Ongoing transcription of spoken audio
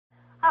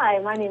Hi,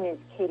 my name is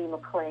Katie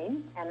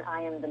McLean, and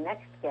I am the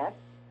next guest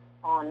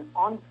on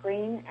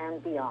Screen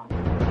and Beyond.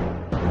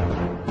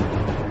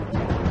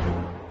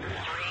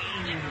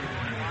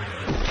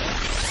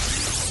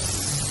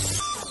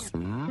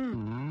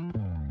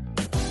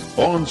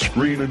 On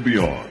Screen and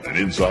Beyond, an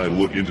inside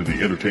look into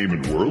the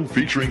entertainment world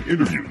featuring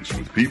interviews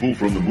with people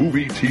from the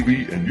movie,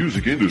 TV, and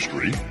music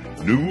industry,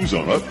 news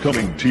on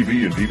upcoming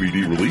TV and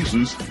DVD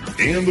releases,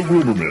 and the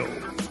rumor mill.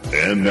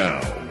 And now,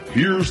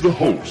 here's the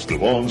host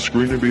of On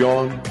Screen and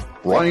Beyond,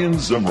 Brian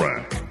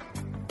Zemrak.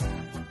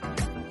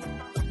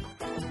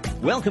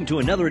 Welcome to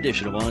another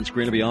edition of On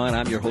Screen and Beyond.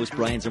 I'm your host,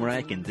 Brian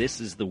Zemrak, and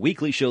this is the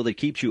weekly show that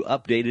keeps you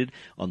updated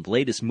on the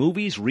latest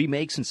movies,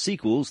 remakes, and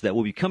sequels that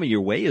will be coming your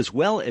way, as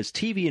well as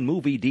TV and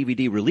movie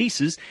DVD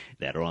releases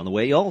that are on the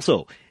way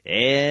also.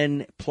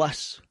 And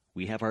plus,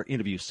 we have our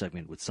interview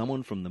segment with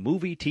someone from the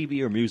movie,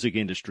 TV, or music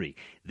industry.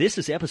 This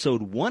is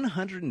episode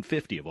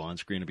 150 of On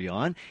Screen and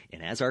Beyond,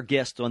 and as our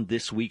guest on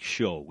this week's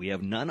show, we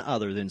have none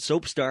other than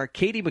soap star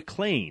Katie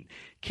McLean.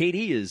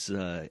 Katie is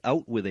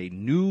out with a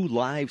new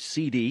live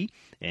CD,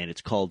 and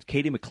it's called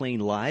Katie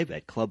McLean Live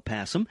at Club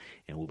Passam,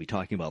 and we'll be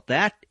talking about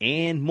that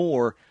and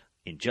more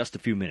in just a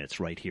few minutes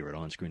right here at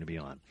On Screen and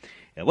Beyond.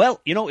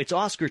 Well, you know, it's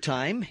Oscar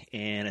time,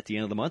 and at the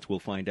end of the month, we'll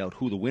find out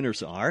who the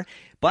winners are.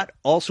 But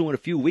also in a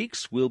few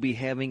weeks, we'll be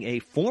having a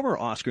former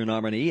Oscar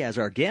nominee as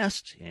our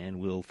guest, and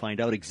we'll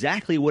find out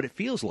exactly what it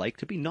feels like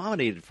to be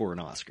nominated for an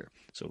Oscar.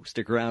 So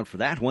stick around for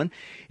that one.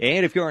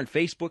 And if you're on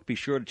Facebook, be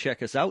sure to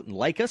check us out and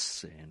like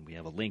us. And we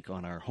have a link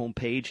on our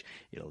homepage.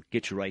 It'll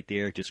get you right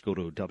there. Just go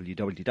to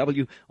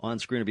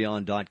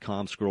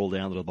www.onscreenandbeyond.com. Scroll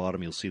down to the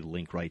bottom. You'll see the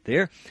link right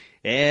there.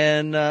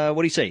 And what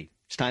do you say?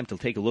 It's time to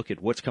take a look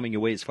at what's coming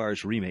your way as far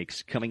as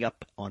remakes, coming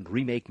up on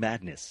Remake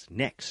Madness,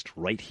 next,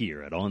 right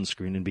here at On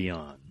Screen and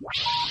Beyond.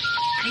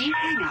 Please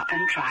hang up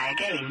and try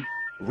again.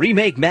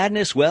 Remake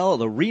Madness, well,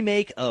 the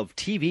remake of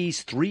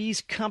TV's Three's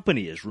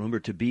Company is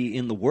rumored to be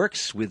in the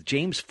works with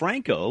James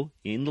Franco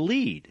in the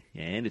lead.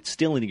 And it's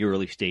still in the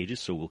early stages,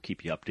 so we'll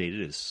keep you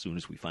updated as soon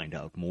as we find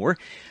out more.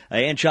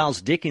 And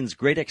Charles Dickens'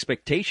 Great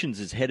Expectations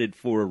is headed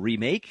for a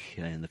remake,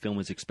 and the film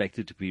is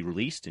expected to be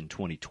released in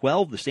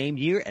 2012, the same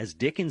year as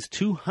Dickens'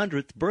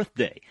 200th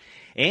birthday.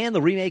 And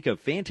the remake of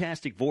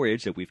Fantastic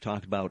Voyage that we've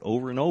talked about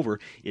over and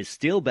over is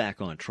still back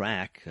on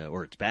track,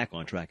 or it's back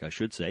on track, I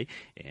should say.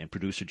 And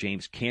producer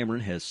James Cameron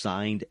has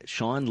signed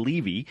Sean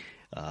Levy,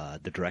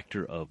 the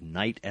director of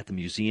Night at the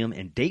Museum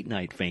and Date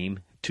Night fame,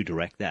 to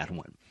direct that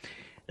one.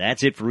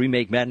 That's it for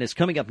Remake Madness.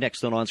 Coming up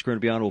next on Screen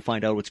and Beyond, we'll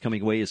find out what's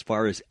coming away as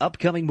far as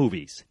upcoming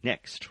movies.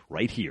 Next,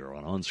 right here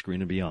on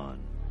Screen and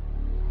Beyond.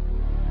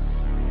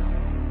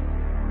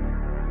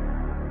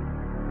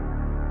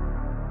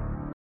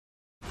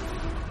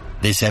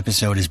 This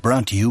episode is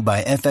brought to you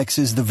by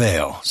FX's The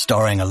Veil,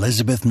 starring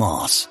Elizabeth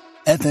Moss.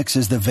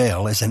 FX's The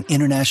Veil is an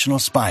international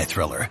spy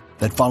thriller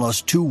that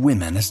follows two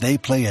women as they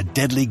play a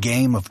deadly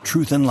game of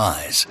truth and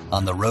lies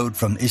on the road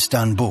from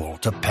Istanbul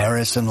to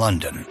Paris and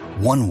London.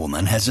 One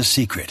woman has a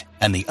secret,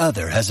 and the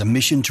other has a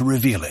mission to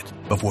reveal it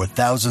before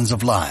thousands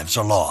of lives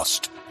are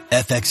lost.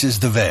 FX's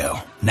The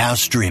Veil, now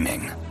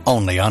streaming,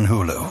 only on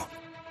Hulu.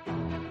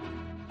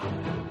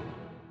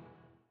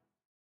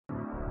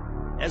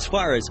 As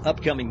far as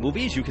upcoming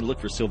movies, you can look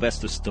for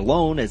Sylvester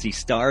Stallone as he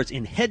stars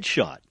in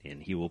Headshot,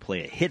 and he will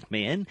play a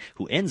hitman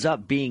who ends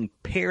up being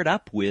paired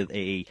up with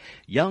a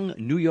young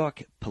New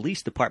York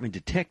Police Department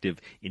detective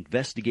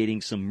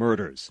investigating some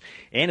murders.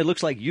 And it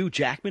looks like Hugh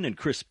Jackman and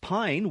Chris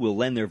Pine will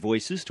lend their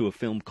voices to a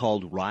film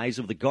called Rise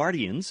of the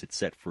Guardians. It's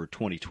set for a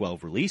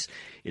 2012 release.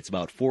 It's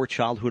about four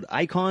childhood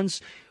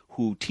icons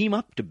who team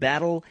up to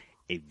battle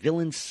a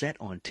villain set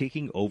on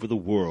taking over the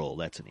world.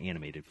 That's an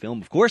animated film,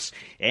 of course.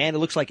 And it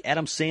looks like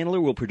Adam Sandler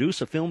will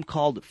produce a film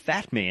called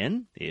Fat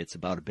Man. It's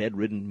about a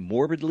bedridden,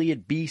 morbidly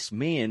obese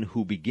man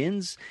who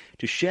begins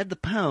to shed the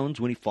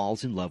pounds when he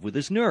falls in love with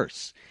his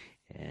nurse.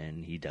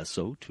 And he does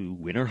so to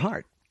win her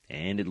heart.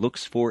 And it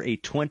looks for a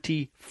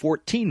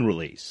 2014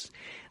 release.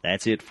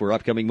 That's it for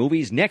upcoming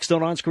movies. Next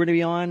on Screen and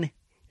Beyond,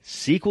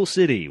 Sequel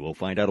City. We'll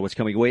find out what's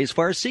coming away as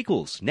far as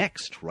sequels.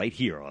 Next, right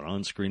here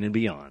on Screen and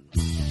Beyond.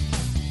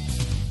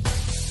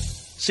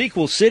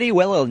 Sequel City,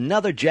 well,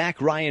 another Jack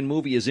Ryan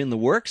movie is in the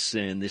works,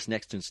 and this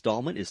next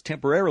installment is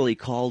temporarily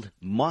called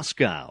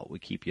Moscow. We'll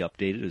keep you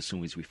updated as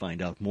soon as we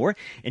find out more.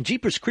 And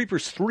Jeepers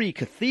Creepers 3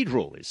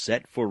 Cathedral is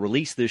set for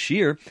release this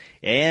year,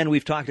 and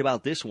we've talked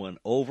about this one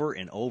over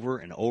and over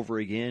and over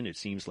again. It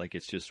seems like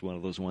it's just one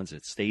of those ones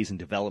that stays in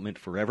development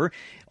forever.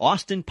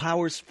 Austin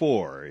Powers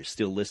 4 is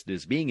still listed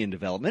as being in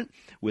development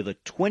with a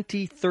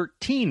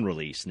 2013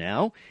 release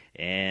now,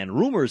 and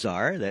rumors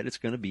are that it's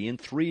going to be in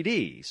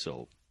 3D,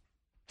 so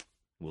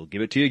we'll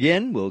give it to you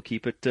again. We'll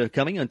keep it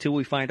coming until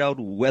we find out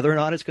whether or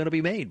not it's going to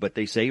be made. But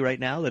they say right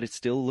now that it's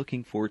still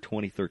looking for a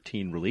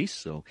 2013 release.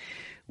 So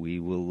we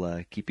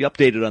will keep you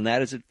updated on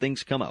that as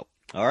things come out.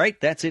 All right,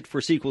 that's it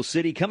for Sequel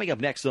City. Coming up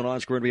next on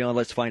Screen and Beyond,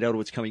 let's find out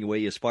what's coming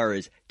away as far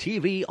as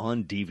TV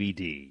on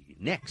DVD.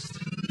 Next.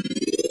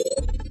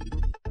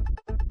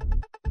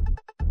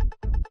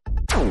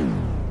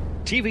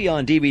 TV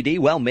on DVD,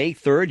 well, May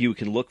 3rd, you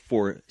can look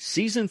for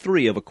Season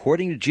 3 of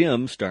According to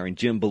Jim, starring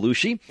Jim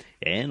Belushi.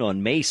 And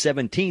on May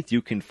 17th,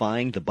 you can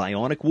find The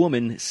Bionic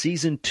Woman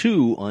Season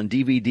 2 on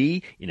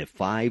DVD in a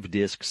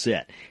 5-disc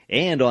set.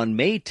 And on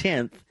May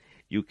 10th,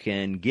 you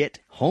can get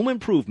Home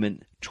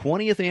Improvement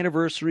 20th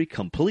Anniversary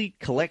Complete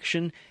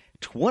Collection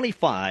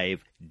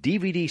 25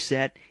 DVD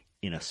set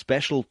in a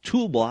special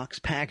toolbox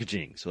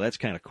packaging. So that's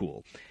kind of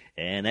cool.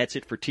 And that's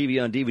it for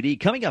TV on DVD.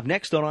 Coming up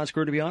next on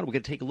Screen and Beyond, we're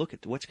going to take a look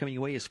at what's coming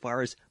your way as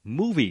far as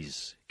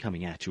movies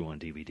coming at you on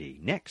DVD.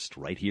 Next,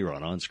 right here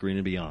on Screen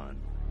and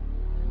Beyond.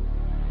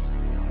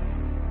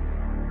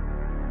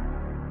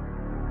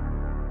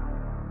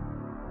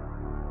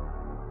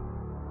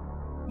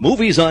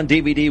 Movies on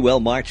DVD, well,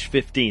 March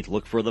 15th.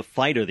 Look for The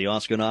Fighter, the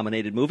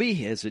Oscar-nominated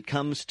movie, as it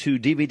comes to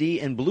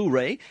DVD and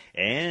Blu-ray.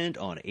 And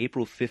on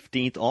April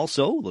 15th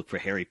also, look for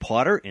Harry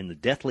Potter and the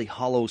Deathly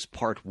Hallows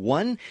Part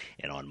 1.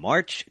 And on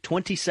March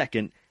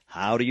 22nd,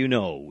 How Do You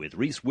Know, with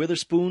Reese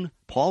Witherspoon,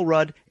 Paul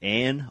Rudd,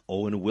 and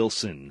Owen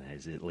Wilson,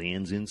 as it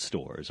lands in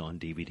stores on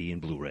DVD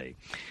and Blu-ray.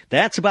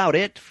 That's about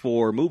it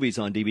for movies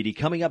on DVD.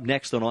 Coming up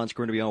next on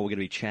Screen and Beyond, we're going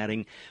to be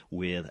chatting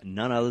with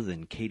none other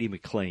than Katie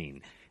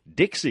McLean.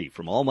 Dixie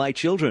from All My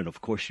Children. Of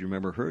course, you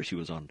remember her. She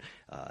was on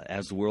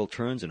As the World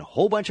Turns and a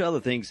whole bunch of other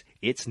things.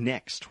 It's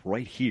next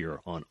right here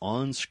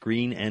on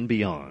Screen and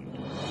Beyond.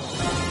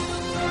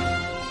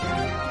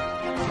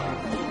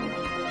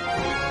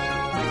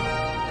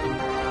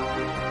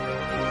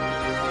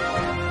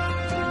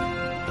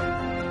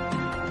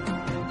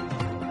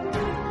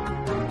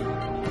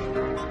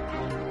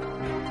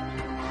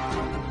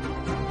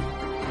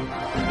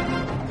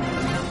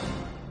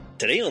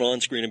 Today on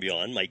Screen and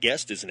Beyond, my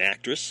guest is an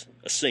actress,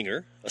 a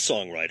singer, a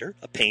songwriter,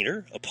 a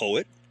painter, a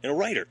poet, and a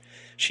writer.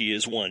 She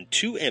has won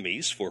 2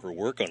 Emmys for her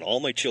work on All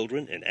My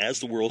Children and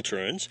As the World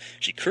Turns.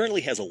 She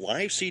currently has a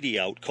live CD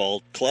out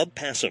called Club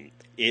Passum.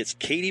 It's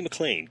Katie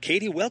McLean.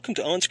 Katie, welcome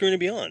to On Screen and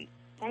Beyond.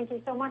 Thank you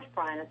so much,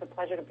 Brian. It's a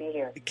pleasure to be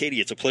here.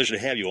 Katie, it's a pleasure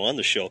to have you on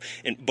the show.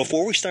 And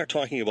before we start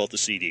talking about the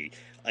CD,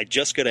 I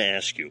just got to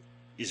ask you,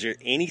 is there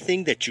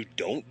anything that you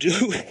don't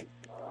do?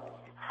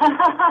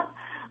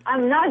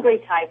 I'm not a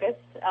great typist.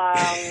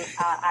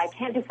 I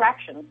can't do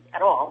fractions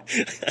at all,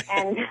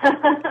 and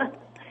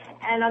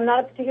and I'm not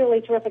a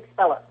particularly terrific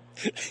speller.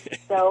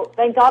 So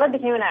thank God I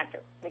became an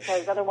actor,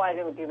 because otherwise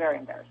it would be very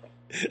embarrassing.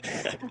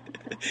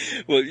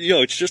 Well,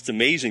 it's just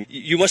amazing.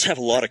 You must have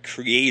a lot of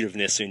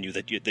creativeness in you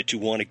that you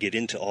want to get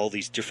into all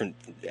these different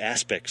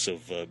aspects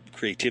of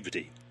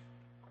creativity.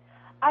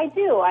 I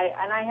do.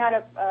 I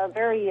had a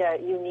very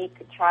unique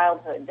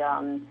childhood.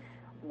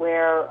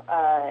 Where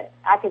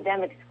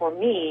academics for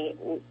me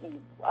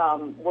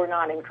were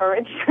not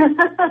encouraged.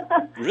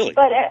 Really?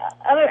 But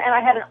and I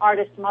had an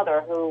artist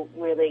mother who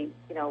really,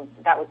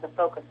 that was the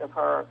focus of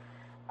her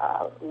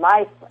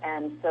life,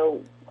 and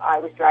so I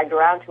was dragged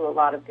around to a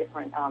lot of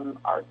different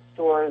art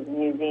stores,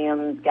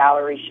 museums,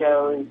 gallery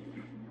shows.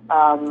 It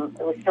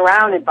was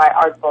surrounded by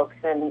art books,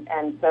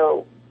 and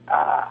so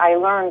I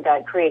learned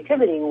that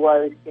creativity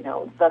was,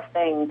 the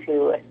thing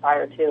to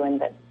aspire to, and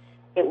that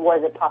it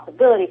was a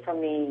possibility for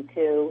me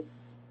to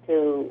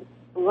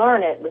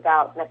learn it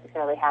without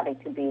necessarily having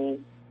to be,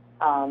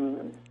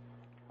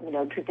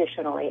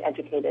 traditionally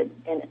educated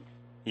in it.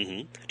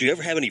 Mm-hmm. Do you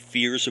ever have any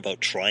fears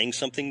about trying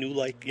something new,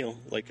 like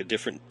a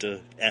different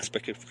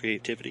aspect of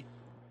creativity?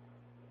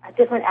 A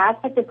different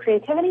aspect of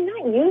creativity?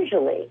 Not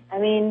usually. I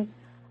mean,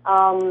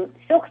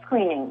 silk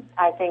screening,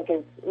 I think,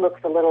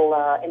 looks a little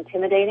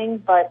intimidating,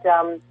 but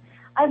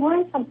I've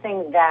learned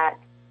something about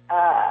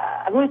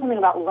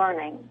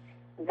learning,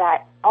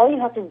 that all you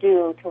have to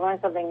do to learn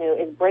something new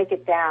is break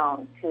it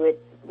down to its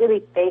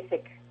really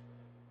basic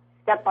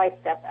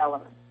step-by-step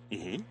elements.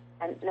 Mm-hmm.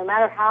 And no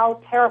matter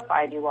how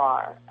terrified you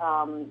are,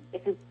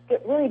 if you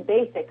get really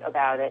basic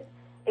about it,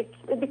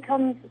 it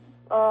becomes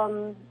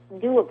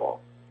doable.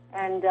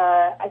 And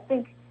I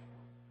think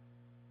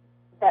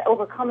that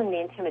overcoming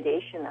the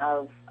intimidation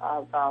of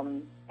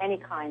any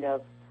kind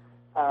of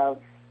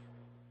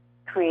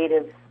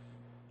creative,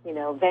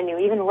 venue,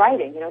 even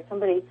writing,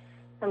 somebody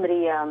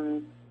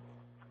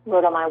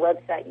wrote on my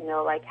website,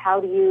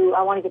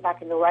 I want to get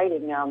back into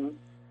writing.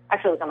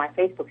 Actually, it was on my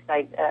Facebook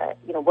site.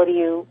 What do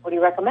you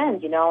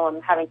recommend?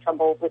 I'm having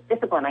trouble with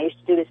discipline. I used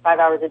to do this 5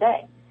 hours a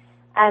day,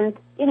 and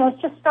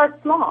it's just start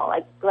small,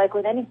 like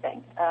with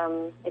anything.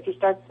 If you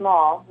start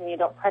small and you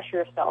don't pressure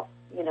yourself,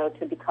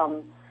 to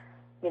become,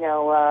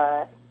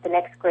 the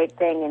next great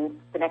thing in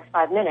the next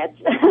 5 minutes,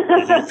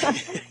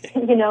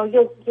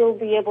 you'll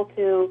be able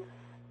to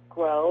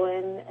grow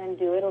and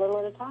do it a little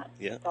at a time.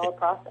 Yeah. It's all a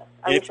process.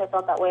 I wish I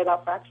felt that way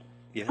about fractions.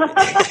 Yeah.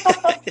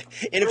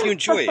 And if you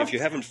enjoy it, if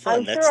you're having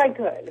fun, I'm sure I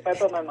could if I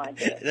put my mind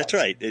to it. That's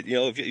right.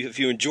 If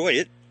you enjoy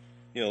it,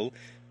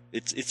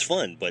 it's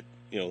fun. But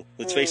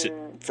let's face it,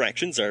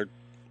 fractions are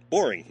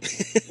boring.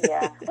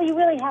 Yeah. Well, you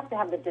really have to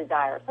have the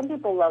desire. Some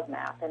people love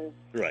math, and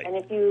right. And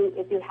if you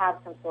have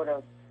some sort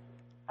of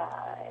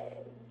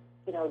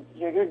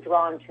you're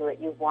drawn to it,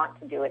 you want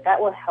to do it, that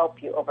will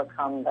help you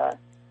overcome the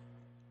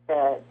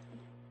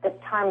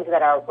times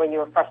that are when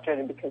you're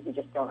frustrated because you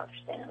just don't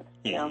understand.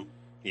 Mm-hmm.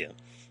 Yeah.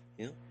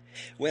 Yeah.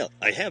 Well,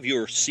 I have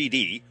your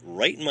CD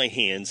right in my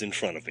hands in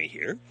front of me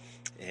here.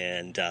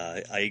 And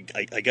I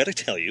got to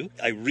tell you,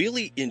 I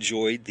really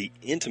enjoyed the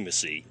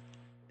intimacy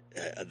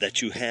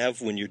that you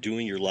have when you're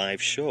doing your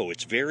live show.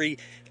 It's very,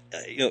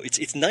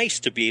 it's nice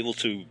to be able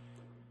to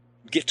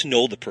get to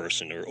know the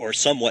person or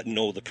somewhat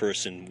know the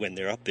person when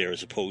they're up there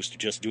as opposed to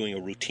just doing a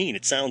routine.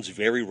 It sounds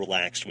very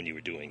relaxed when you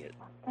were doing it.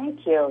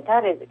 Thank you.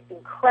 That is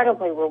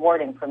incredibly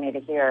rewarding for me to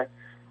hear.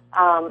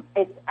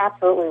 It's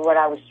absolutely what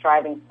I was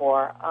striving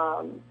for.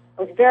 I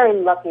was very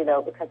lucky,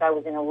 though, because I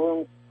was in a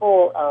room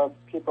full of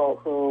people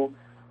who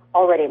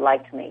already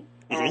liked me,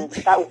 and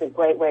that was a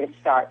great way to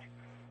start.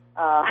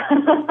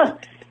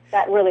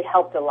 That really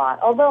helped a lot.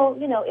 Although,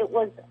 it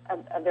was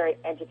a very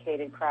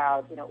educated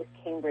crowd. It was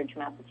Cambridge,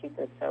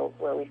 Massachusetts, so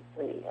where we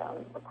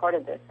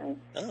recorded this. And,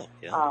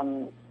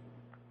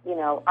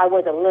 I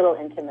was a little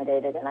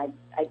intimidated, and I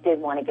did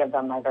want to give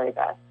them my very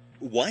best.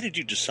 Why did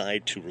you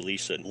decide to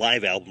release a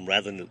live album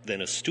rather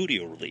than a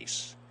studio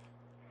release?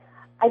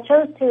 I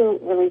chose to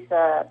release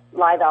a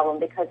live album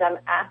because I'm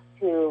asked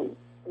to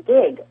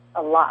gig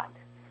a lot.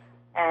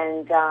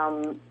 And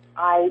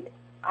I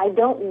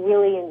don't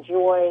really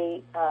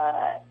enjoy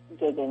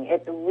gigging.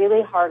 It's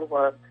really hard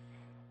work,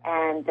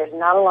 and there's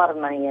not a lot of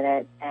money in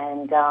it,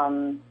 and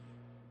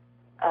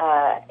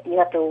you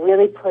have to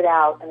really put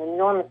out an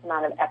enormous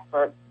amount of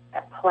effort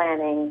at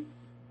planning,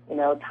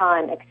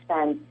 time,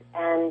 expense,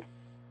 and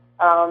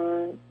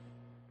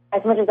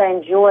as much as I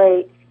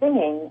enjoy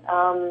singing,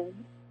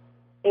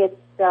 it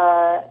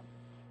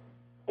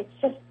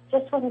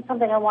just wasn't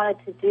something I wanted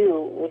to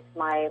do with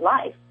my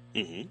life.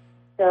 Mm-hmm.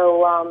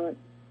 So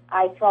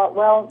I thought,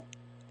 well,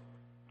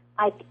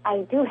 I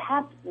do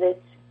have this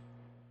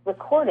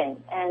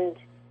recording, and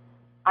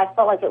I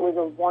felt like it was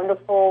it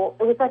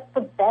was like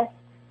the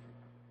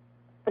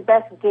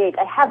best gig.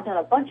 I have done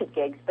a bunch of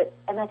gigs,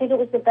 and I think it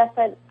was the best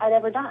I'd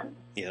ever done.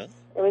 Yeah.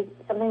 There was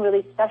something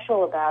really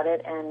special about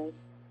it, and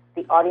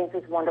the audience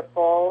was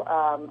wonderful.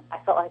 I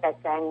felt like I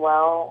sang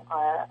well.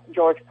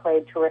 George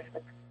played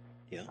terrific.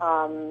 Yeah.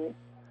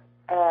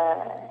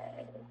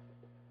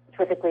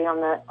 Terrifically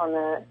on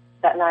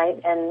that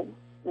night, and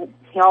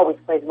he always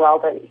plays well,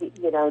 but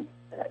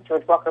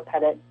George Walker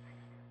Pettit,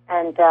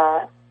 and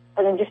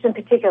then just in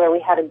particular, we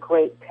had a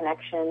great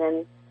connection,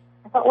 and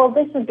I thought, well,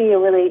 this would be a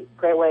really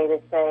great way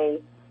to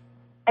say,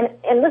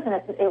 and listen,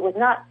 it was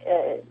not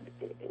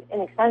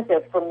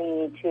inexpensive for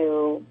me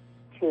to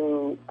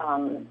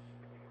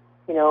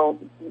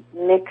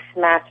mix,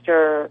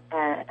 master,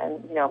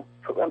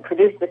 and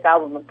produce this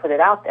album and put it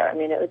out there. I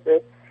mean, it was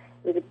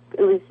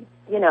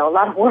a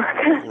lot of work.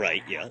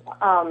 Right. Yeah.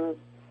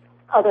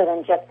 Other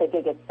than just the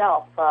gig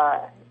itself,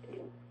 I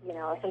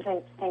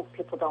sometimes think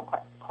people don't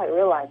quite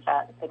realize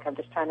that. I think I'm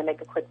just trying to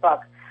make a quick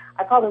buck.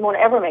 I probably won't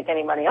ever make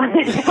any money on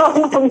this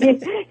album.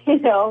 It's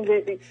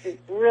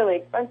really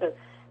expensive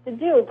to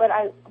do, but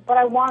I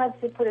wanted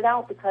to put it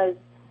out because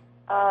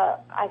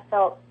I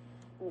felt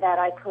that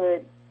I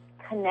could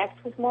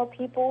connect with more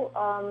people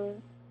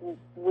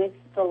with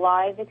the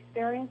live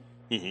experience.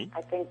 Mm-hmm.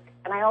 I think,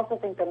 and I also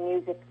think the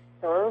music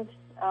serves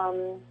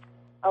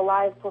a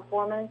live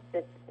performance.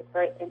 It's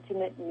very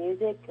intimate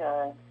music.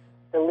 The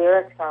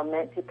lyrics are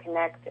meant to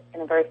connect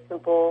in a very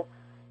simple,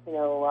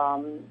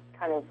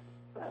 kind of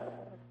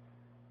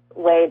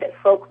way that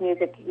folk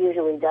music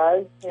usually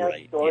does.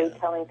 Right,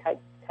 storytelling type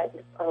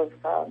of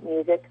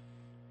music.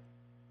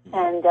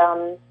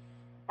 Mm-hmm.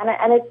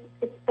 And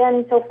it's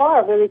been so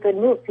far a really good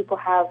move. People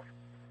have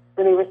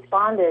really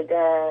responded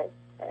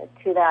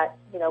to that,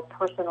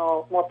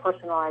 more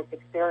personalized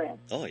experience.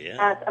 Oh, yeah.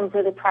 And I'm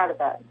really proud of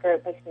that.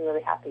 It makes me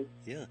really happy.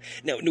 Yeah.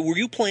 Now, were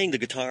you playing the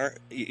guitar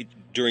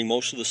during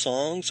most of the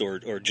songs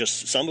or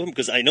just some of them?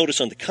 Because I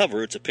noticed on the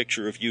cover it's a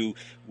picture of you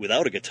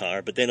without a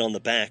guitar, but then on the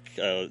back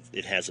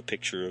it has a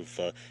picture of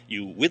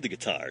you with the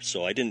guitar.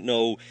 So I didn't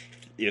know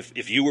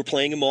if you were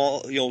playing them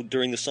all,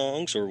 during the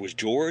songs, or was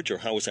George, or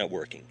how was that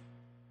working?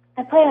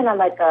 I play on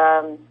like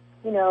a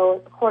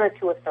quarter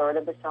to a third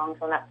of the songs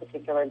on that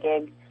particular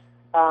gig.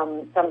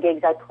 Some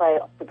gigs I play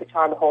the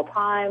guitar the whole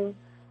time.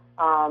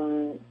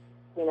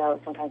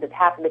 Sometimes it's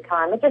half of the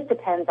time. It just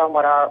depends on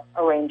what our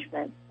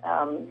arrangements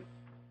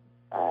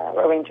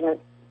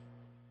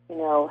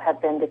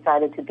have been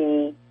decided to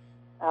be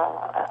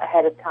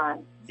ahead of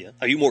time. Yeah.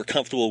 Are you more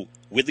comfortable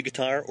with the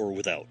guitar or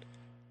without?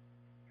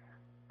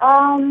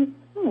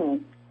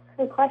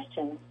 Good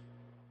question.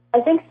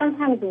 I think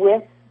sometimes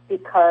with,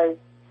 because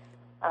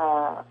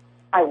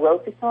I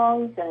wrote the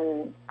songs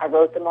and I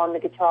wrote them on the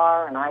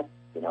guitar and I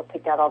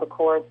picked out all the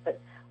chords. But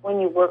when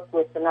you work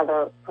with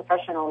another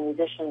professional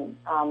musician,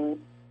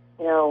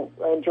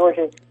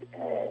 George's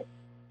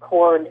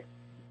chord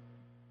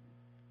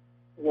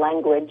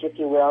language, if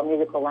you will,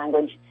 musical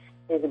language,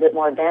 is a bit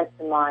more advanced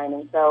than mine.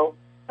 And so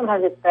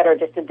sometimes it's better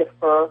just to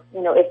defer,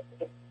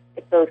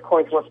 if those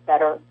chords work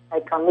better.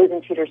 Like on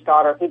Losing Cheater's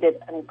Daughter, he did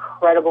an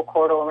incredible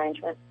chordal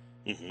arrangement.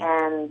 Mm-hmm.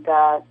 And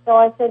so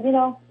I said,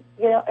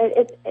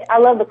 I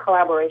love the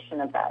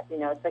collaboration of that.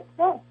 It's like,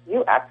 yeah,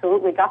 you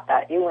absolutely got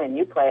that. You win.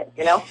 You play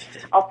it.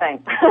 Oh,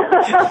 thanks.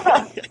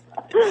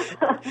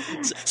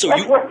 So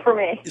That worked for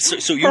me.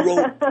 So you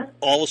wrote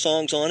all the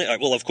songs on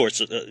it. Well, of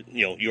course,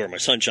 "You Are My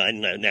Sunshine,"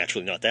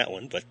 naturally not that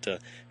one,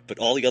 but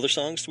all the other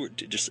songs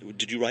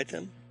did you write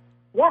them?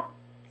 Yeah.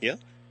 Yeah.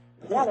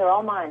 Yeah, they're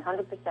all mine,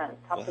 100%.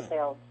 Top to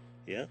tails.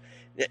 Yeah.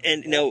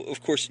 And now,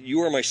 of course,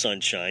 "You Are My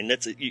Sunshine."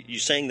 That's you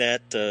sang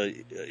that,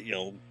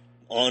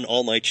 on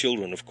 "All My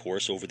Children," of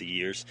course, over the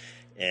years,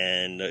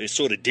 and it's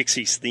sort of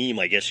Dixie's theme,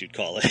 I guess you'd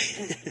call it.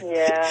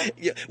 Yeah.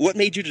 Yeah. What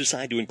made you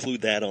decide to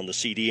include that on the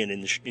CD and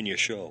in your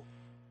show?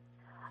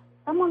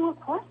 Someone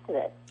requested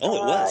it. Oh,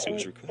 it was. It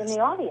was requested in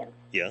the audience.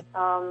 Yeah.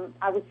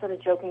 I was sort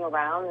of joking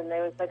around, and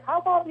they was like, "How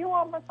about You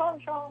Are My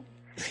Sunshine?"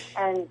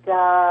 And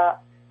I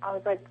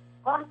was like,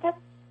 "Well, I guess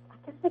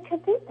we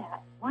could do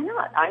that. Why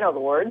not? I know the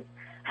words."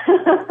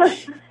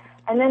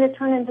 And then it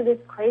turned into this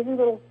crazy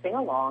little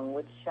sing-along,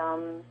 which,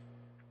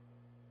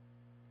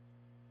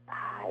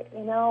 it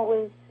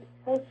was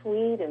so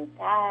sweet and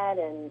sad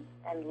and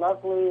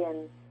lovely,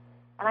 and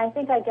I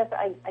guess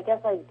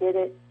I did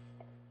it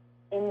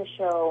in the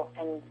show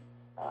and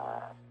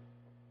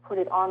put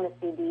it on the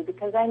CD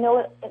because I know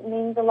it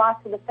means a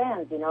lot to the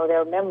fans.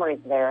 There are memories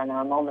there and there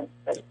are moments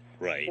that,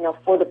 right.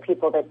 For the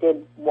people that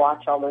did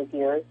watch all those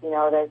years,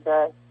 it's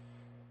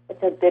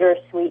a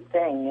bittersweet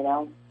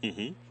thing,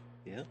 Mm-hmm.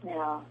 Yeah.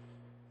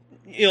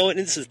 Yeah. And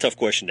this is a tough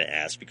question to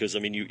ask because,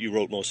 you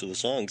wrote most of the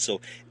songs. So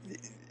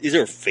is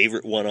there a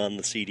favorite one on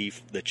the CD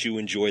that you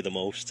enjoy the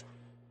most?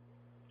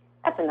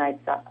 That's a nice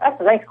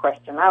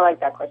question. I like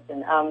that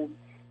question.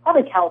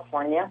 Probably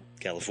California.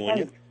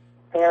 California? I'm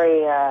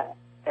very,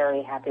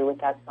 very happy with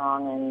that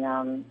song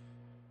and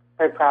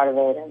very proud of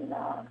it. And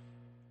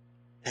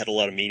had a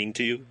lot of meaning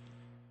to you?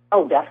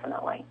 Oh,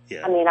 definitely.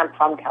 Yeah. I'm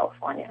from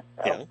California.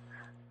 So. Yeah.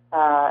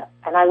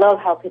 And I love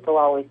how people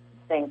always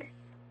think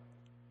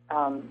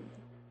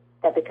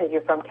that because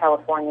you're from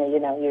California, you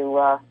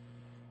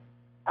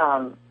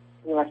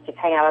must just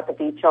hang out at the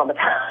beach all the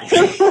time,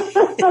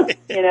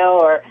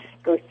 or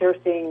go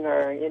surfing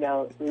or,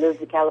 live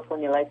the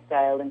California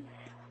lifestyle. And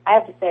I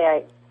have to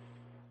say,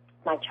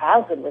 my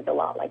childhood was a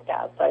lot like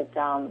that, but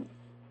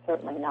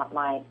certainly not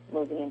my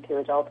moving into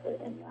adulthood.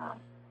 And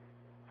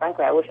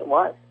frankly, I wish it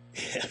was.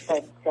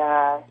 But,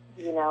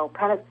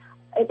 kind of,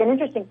 it's an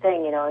interesting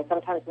thing,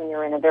 sometimes when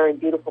you're in a very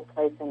beautiful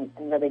place and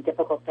really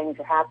difficult things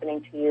are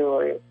happening to you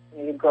or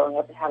you're growing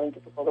up and having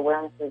difficult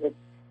awarenesses,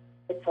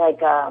 it's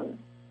like,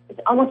 it's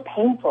almost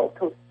painful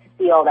to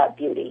see all that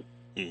beauty.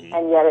 Mm-hmm.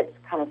 And yet it's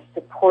kind of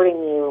supporting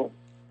you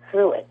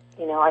through it.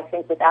 I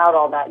think without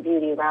all that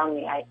beauty around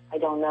me, I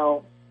don't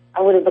know,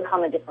 I would have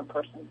become a different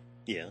person.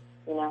 Yeah.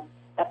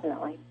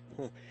 Definitely.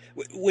 Huh.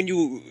 When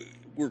you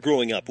were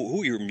growing up, who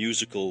were your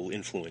musical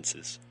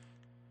influences?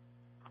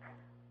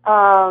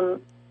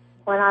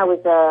 When I was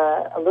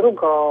a little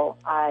girl,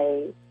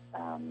 I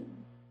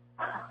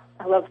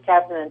loved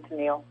Catherine and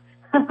Tennille.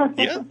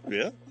 Yeah.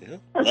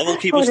 Love will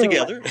keep us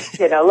together.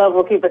 Love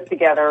will keep us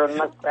together, and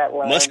Muskrat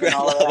Love. Muskrat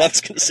Love, I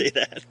was going to say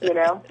that.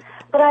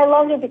 But I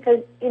loved it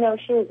because,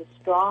 she was a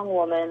strong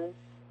woman.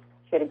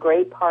 She had a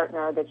great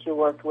partner that she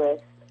worked with.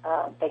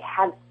 They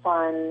had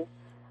fun.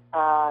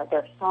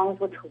 Their songs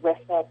were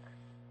terrific.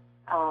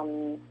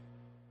 And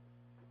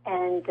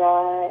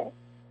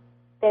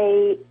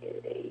they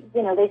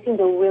seemed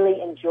to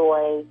really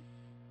enjoy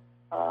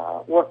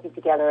working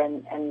together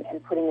and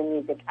putting the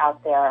music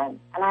out there. And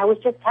I was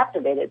just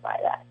captivated by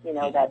that,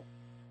 mm-hmm. that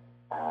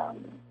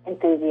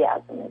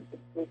enthusiasm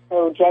is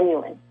so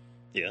genuine.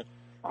 Yeah.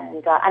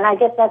 And I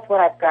guess that's what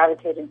I've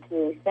gravitated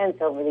to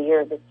since over the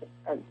years. It's just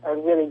are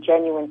really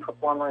genuine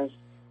performers.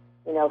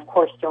 Of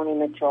course, Joni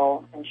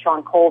Mitchell and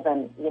Shawn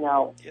Colvin,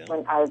 Yeah.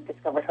 When I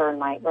discovered her in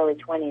my early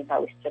 20s,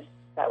 that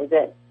was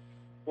it.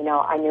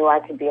 I knew I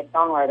could be a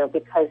songwriter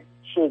because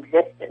she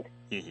existed.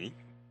 Mm-hmm.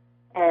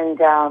 And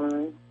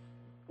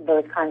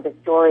those kinds of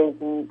stories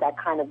and that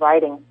kind of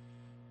writing,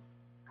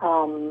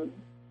 Joni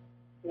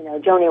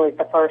was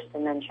the first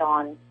and then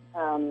Shawn,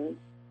 a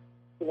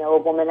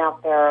woman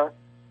out there,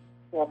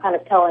 kind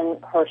of telling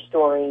her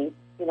story,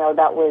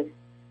 that was,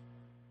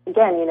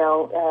 again,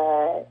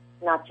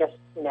 not just,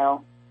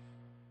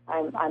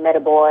 I met a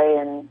boy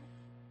and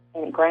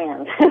ain't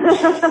grand.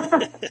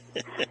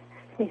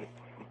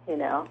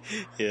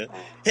 Yeah.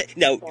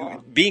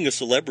 Now, being a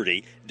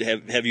celebrity,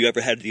 have you ever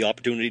had the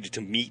opportunity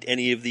to meet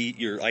any of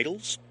your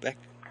idols back?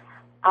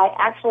 I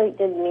actually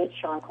did meet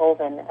Shawn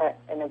Colvin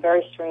in a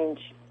very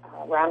strange,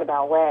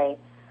 roundabout way.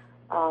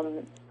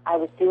 I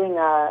was doing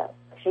a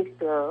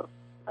Shakespeare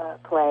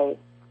play,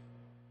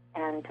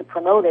 and to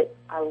promote it,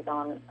 I was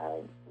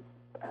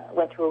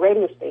went to a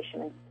radio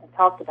station and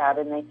talked about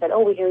it, and they said,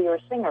 "Oh, we hear you're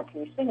a singer.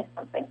 Can you sing us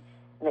something?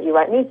 And that you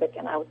write music."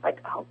 And I was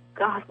like, "Oh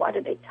God, why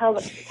did they tell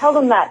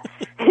them that?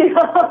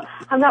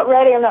 I'm not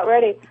ready.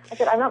 I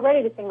said, "I'm not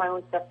ready to sing my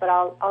own stuff, but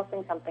I'll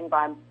sing something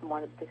by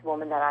this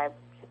woman that I'm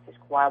just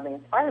wildly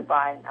inspired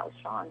by," and that was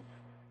Shawn.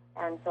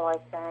 And so I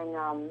sang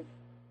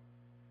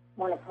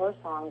one of her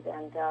songs,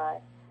 and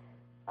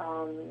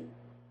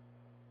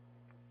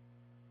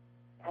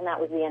that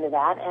was the end of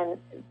that. And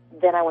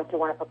then I went to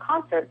one of her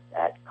concerts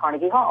at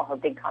Carnegie Hall, her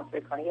big concert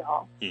at Carnegie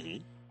Hall. Mm-hmm.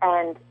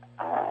 And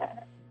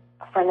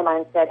a friend of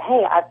mine said,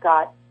 hey, I've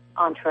got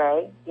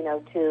entree,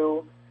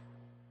 to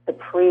the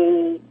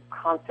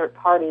pre-concert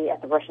party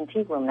at the Russian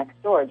Tea Room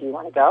next door. Do you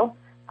want to go?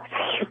 I was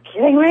like, you're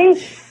kidding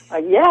me?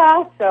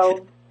 Yeah.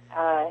 So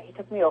he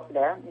took me over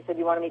there. He said,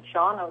 you want to meet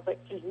Sean? I was like,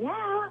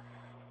 yeah.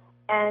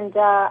 And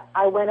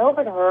I went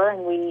over to her,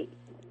 and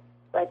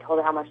I told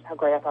her how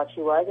great I thought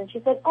she was, and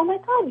she said, oh, my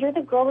God, you're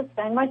the girl that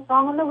sang my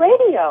song on the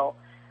radio.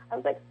 I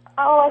was like,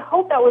 oh, I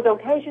hope that was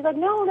okay. She's like,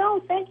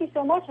 no, thank you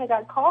so much. I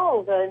got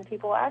calls, and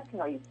people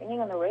asking, are you singing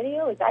on the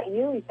radio? Is that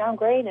you? You sound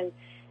great. And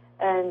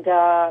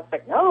I was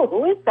like, no,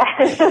 who is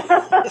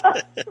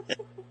that?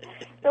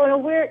 So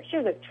she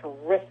was a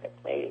terrific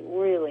lady,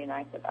 really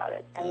nice about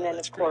it. And then,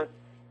 of course,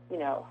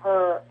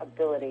 her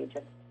ability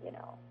just,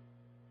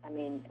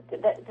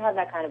 to have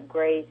that kind of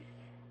grace,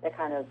 that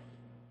kind of,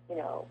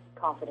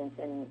 confidence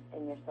in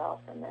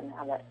yourself, and then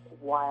have that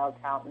wild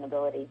talent and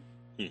ability.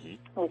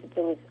 Mm-hmm.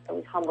 It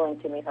was humbling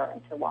to meet her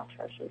and to watch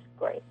her. She was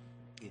great.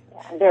 Yeah,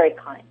 and very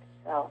kind.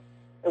 So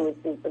it was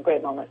a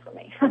great moment for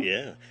me.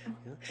 Yeah.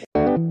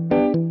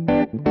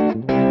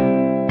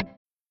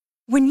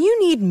 When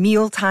you need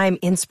mealtime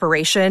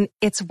inspiration,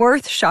 it's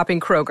worth shopping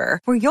Kroger,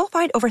 where you'll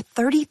find over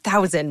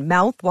 30,000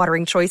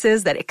 mouth-watering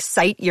choices that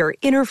excite your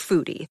inner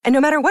foodie. And no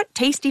matter what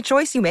tasty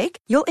choice you make,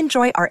 you'll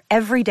enjoy our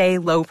everyday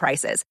low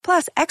prices,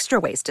 plus extra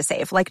ways to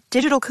save, like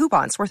digital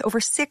coupons worth over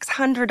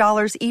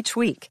 $600 each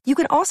week. You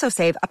can also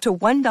save up to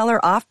 $1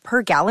 off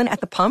per gallon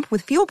at the pump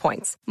with fuel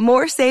points.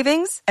 More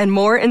savings and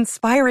more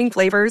inspiring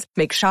flavors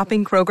make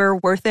shopping Kroger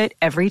worth it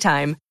every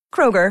time.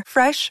 Kroger,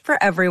 fresh for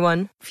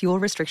everyone. Fuel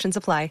restrictions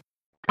apply.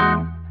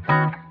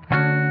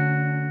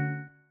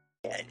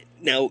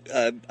 Now,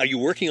 are you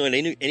working on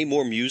any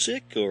more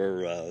music,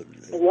 or?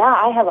 Yeah,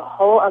 I have a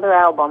whole other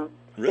album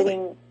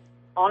sitting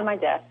on my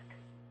desk,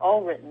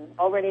 all written,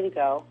 all ready to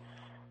go,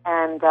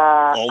 and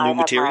all new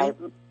material.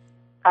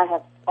 I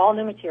have all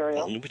new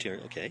material. All new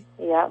material, okay.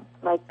 Yeah,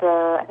 I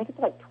think it's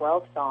like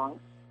 12 songs,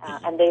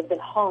 and they've been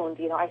honed.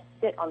 I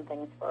sit on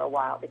things for a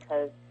while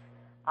because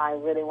I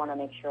really want to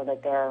make sure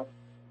that they're,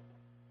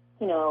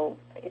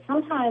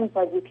 sometimes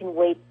you can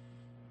wait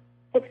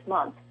 6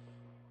 months.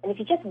 And if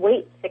you just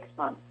wait 6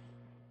 months,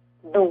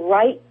 the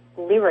right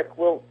lyric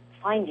will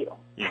find you.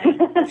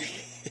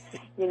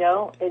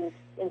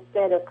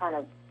 Instead of kind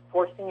of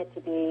forcing it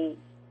to be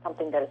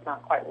something that is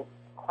not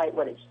quite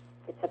what it's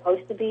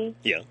supposed to be.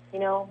 Yeah.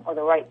 Or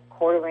the right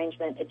chord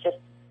arrangement.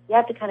 You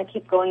have to kind of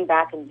keep going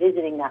back and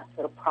visiting that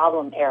sort of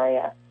problem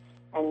area.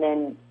 And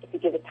then if you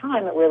give it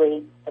time, it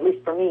really, at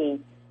least for me,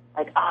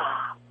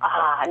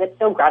 and it's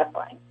so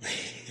gratifying.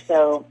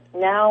 So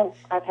now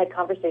I've had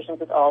conversations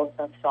with all of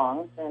the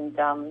songs, and,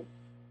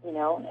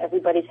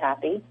 everybody's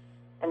happy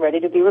and ready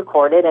to be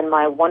recorded. And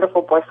my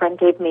wonderful boyfriend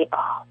gave me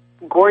a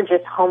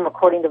gorgeous home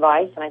recording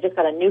device, and I just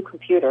got a new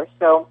computer.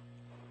 So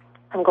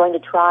I'm going to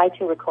try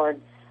to record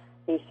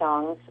these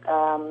songs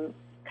kind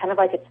of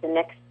like it's the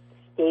next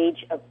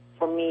stage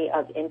for me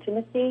of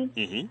intimacy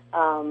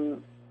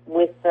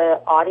with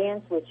the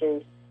audience, which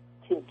is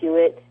to do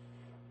it,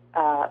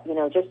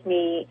 just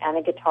me and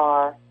a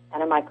guitar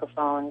and a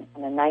microphone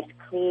and a nice,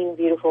 clean,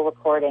 beautiful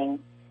recording,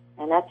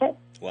 and that's it.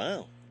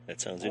 Wow, that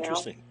sounds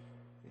interesting.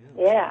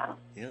 Yeah.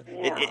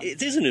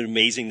 Isn't it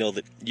amazing, though,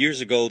 that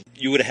years ago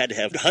you would have had to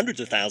have hundreds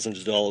of thousands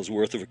of dollars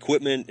worth of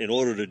equipment in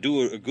order to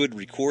do a good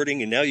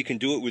recording, and now you can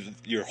do it with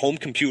your home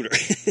computer.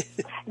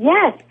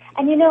 Yes,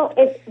 and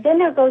then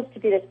there goes to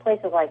be this place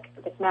of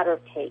this matter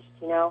of taste.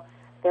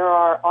 There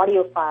are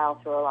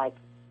audiophiles who are like,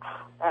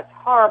 that's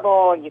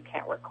horrible, you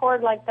can't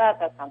record like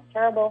that sounds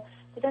terrible.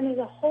 But then there's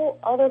a whole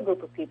other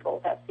group of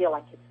people that feel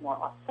like it's more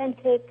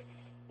authentic.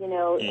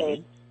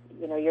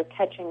 You're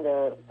catching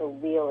the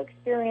real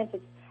experience.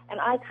 And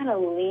I kind of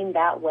lean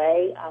that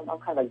way. I'm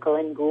kind of a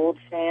Glenn Gould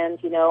fan.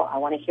 I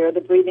want to hear the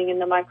breathing in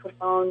the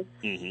microphone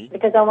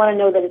because I want to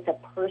know that it's a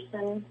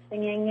person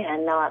singing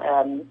and not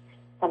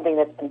something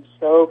that's been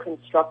so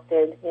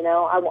constructed.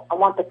 I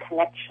want the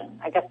connection.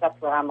 I guess that's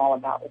what I'm all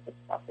about with this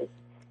stuff.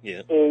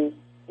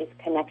 Is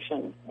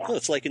connection. Yeah. Well,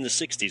 it's like in the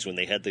 60s when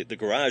they had the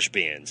garage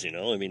bands,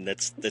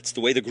 that's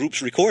the way the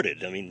groups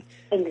recorded.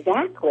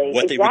 Exactly.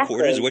 What they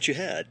recorded is what you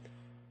had.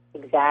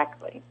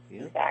 Exactly.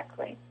 Yeah.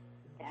 Exactly.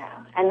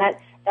 Yeah. And that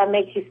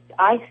makes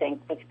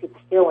people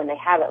feel when they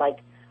have it like,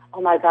 oh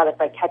my God, it's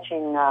like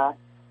catching,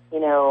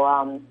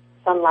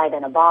 sunlight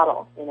in a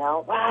bottle,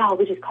 wow,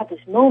 we just caught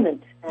this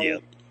moment. And,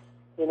 it's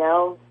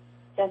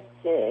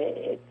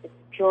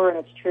pure and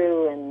it's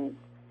true and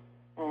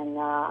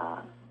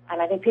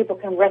I think people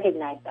can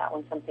recognize that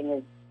when something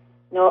is,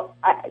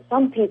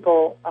 some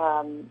people,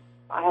 I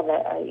have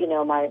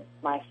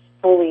my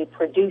fully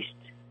produced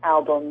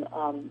album,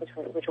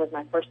 which was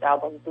my first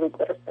album, Blue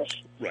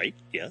Glitterfish. Right,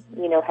 yeah.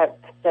 Have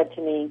said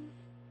to me,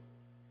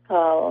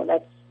 oh,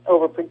 that's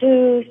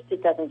overproduced,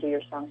 it doesn't do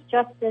your songs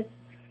justice,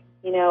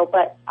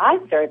 but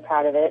I'm very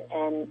proud of it,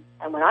 and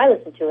when I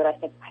listen to it, I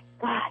think, my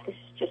God, this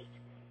is just,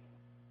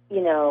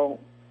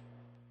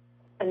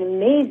 an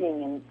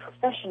amazing and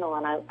professional,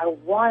 and I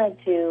wanted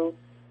to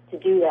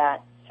do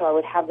that so I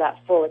would have that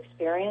full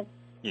experience.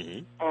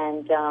 Mm-hmm.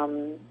 And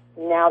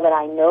now that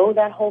I know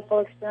that whole full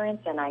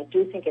experience, and I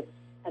do think it's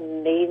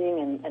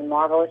amazing and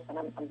marvelous, and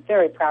I'm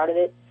very proud of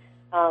it,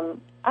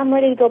 I'm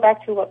ready to go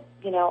back to what,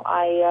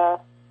 I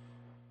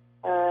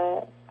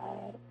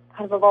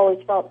kind of have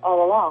always felt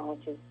all along,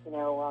 which is,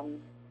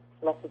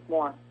 less is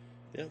more.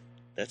 Yeah,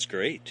 that's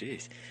great.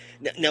 Jeez.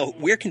 Now,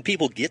 where can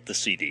people get the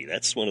CD?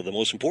 That's one of the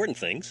most important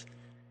things.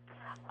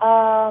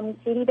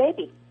 CD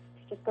Baby.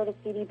 Just go to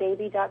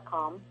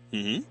cdbaby.com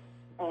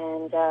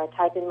and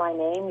type in my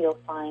name. You'll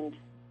find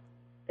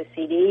the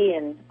CD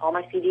and all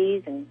my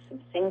CDs and some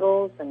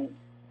singles and,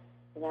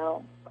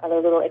 other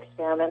little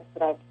experiments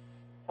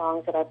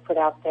songs that I've put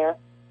out there.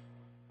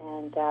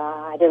 And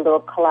I did a little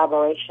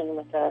collaboration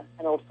with an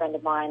old friend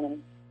of mine,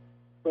 and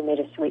we made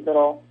a sweet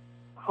little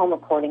home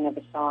recording of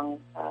a song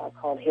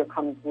called Here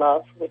Comes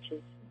Love, which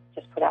is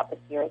just put out this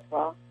year as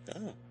well.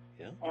 Oh,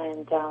 yeah.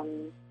 And,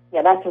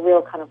 that's a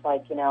real kind of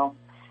like,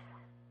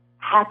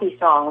 happy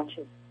song, which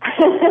is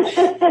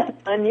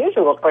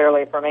unusual,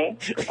 clearly, for me,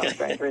 for some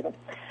strange reason.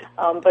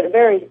 But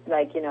very,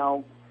 like,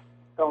 going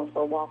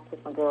for a walk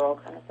with my girl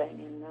kind of thing.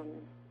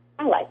 And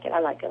I like it. I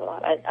like it a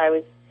lot. I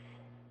was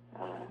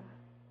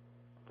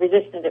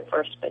resistant at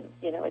first, but,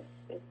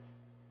 it's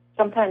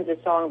sometimes a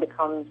song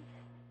becomes,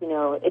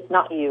 it's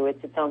not you,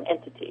 it's its own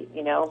entity,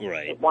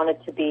 Right. It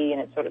wanted to be,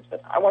 and it sort of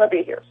says, I want to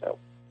be here, so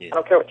yeah. I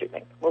don't care what you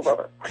think. Move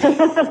over.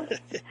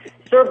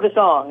 Serve the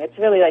song. It's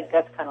really like,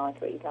 that's kind of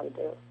like what you got to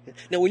do.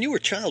 Now, when you were a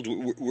child,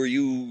 were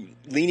you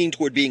leaning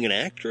toward being an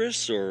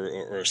actress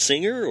or a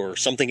singer or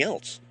something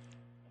else?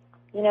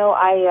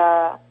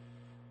 I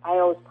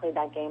always played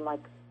that game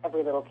like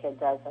every little kid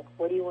does. Like,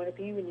 what do you want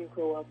to be when you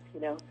grow up,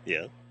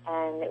 Yeah.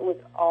 And it was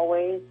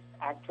always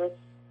actress,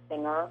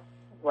 singer,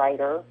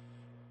 writer,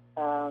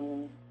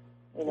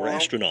 Or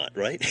astronaut,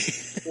 right?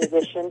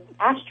 musician.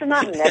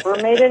 Astronaut never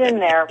made it in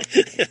there.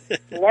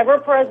 Never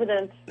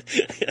president.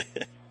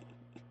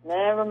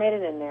 Never made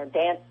it in there.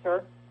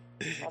 Dancer.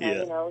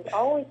 Yeah.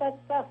 Always that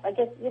stuff. I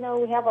guess, we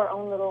have our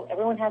own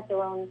everyone has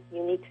their own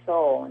unique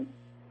soul, and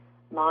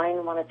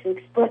mine wanted to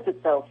express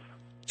itself.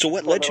 So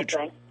what led you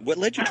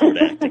toward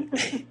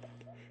acting?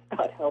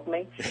 God help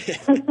me.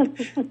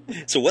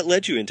 So what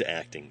led you into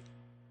acting?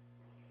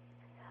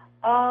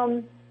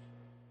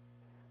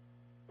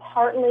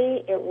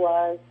 Partly it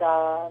was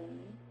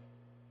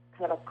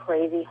kind of a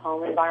crazy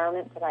home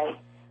environment that I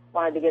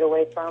wanted to get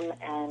away from,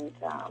 and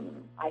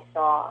I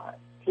saw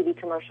TV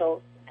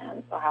commercials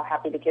and saw how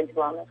happy the kids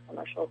were on those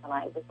commercials, and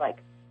I was like,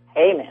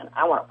 hey, man,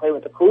 I want to play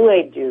with the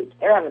Kool-Aid dudes.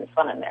 They're having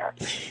fun in there.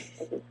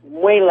 This is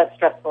way less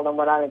stressful than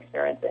what I'm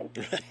experiencing.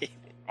 Right.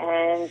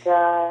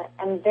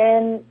 And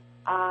then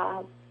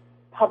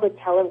public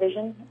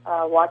television,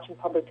 watching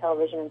public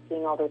television and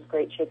seeing all those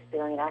great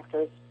Shakespearean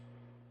actors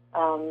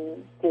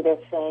do their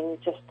thing.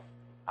 Just,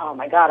 oh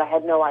my God, I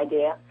had no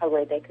idea how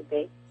great they could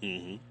be.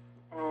 Mm-hmm.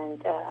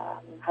 And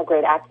how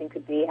great acting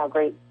could be,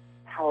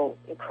 how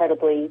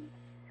incredibly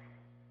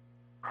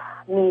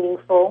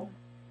meaningful,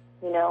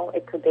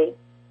 it could be.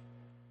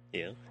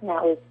 Yeah. And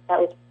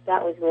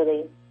that was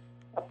really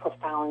a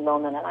profound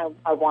moment, and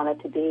I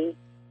wanted to be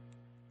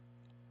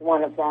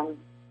one of them.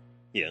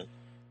 Yeah.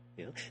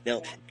 Yeah.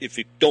 Now, if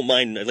you don't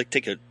mind, I'd like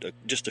to take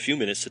just a few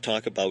minutes to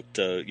talk about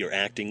your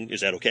acting.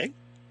 Is that okay?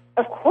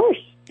 Of course.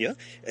 Yeah.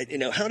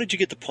 Now, how did you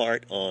get the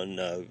part on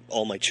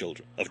All My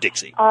Children of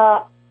Dixie?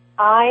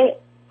 I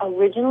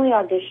originally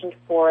auditioned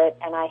for it,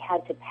 and I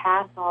had to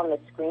pass on the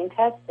screen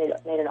test. They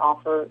made an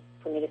offer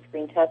for me to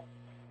screen test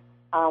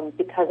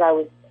because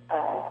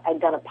I'd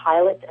done a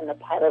pilot, and the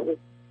pilot was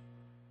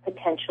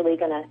potentially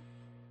going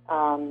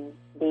to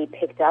be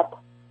picked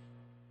up.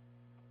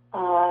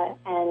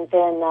 And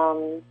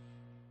then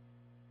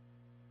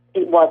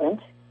it wasn't.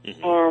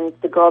 Mm-hmm. And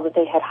the girl that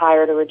they had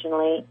hired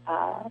originally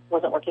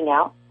wasn't working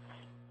out.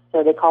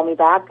 So they called me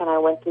back, and I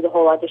went through the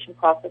whole audition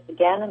process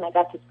again, and I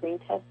got to screen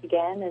test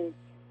again, and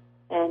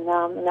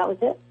that was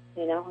it.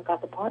 I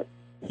got the part.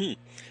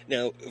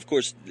 Now, of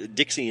course,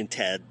 Dixie and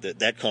Tad,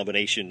 that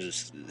combination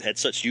had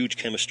such huge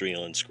chemistry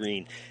on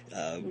screen.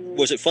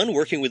 Was it fun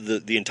working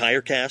with the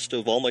entire cast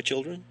of All My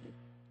Children?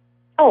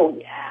 Oh,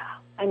 yeah.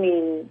 I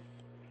mean,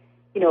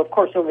 of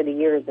course, over the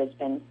years, there's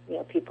been,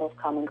 people have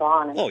come and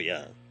gone. And oh,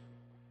 yeah.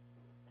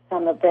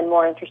 Some have been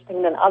more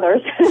interesting than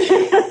others.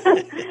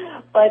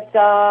 But,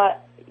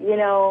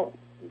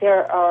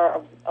 there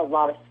are a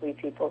lot of sweet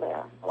people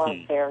there, a lot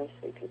of very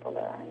sweet people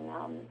there.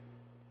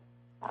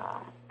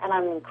 And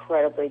I'm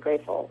incredibly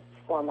grateful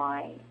for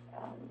my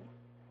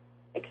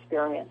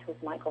experience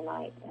with Michael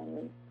Knight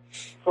and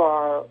for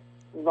our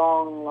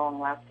long,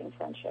 long-lasting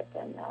friendship.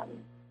 And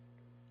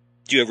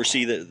do you ever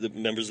see the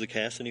members of the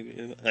cast?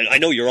 I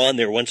know you're on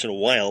there once in a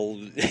while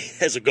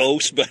as a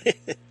ghost, but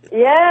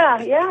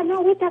yeah,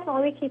 no,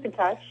 we keep in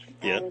touch.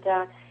 Yeah. And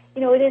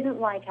it isn't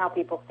like how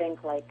people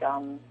think, like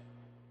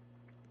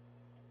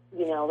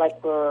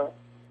like we're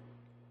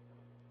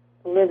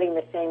living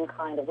the same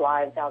kind of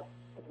lives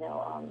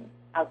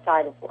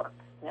outside of work.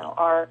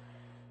 Our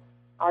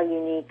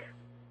unique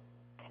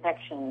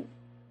connection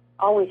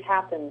always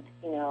happened,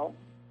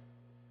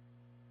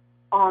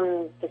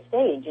 on the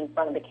stage in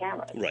front of the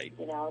camera. Right.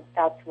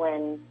 That's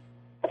when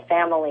the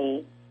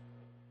family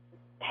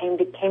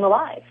came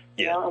alive,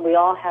 Yeah. and we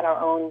all had our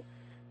own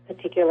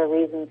particular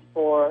reasons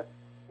for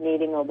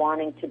needing or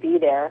wanting to be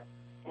there,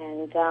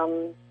 and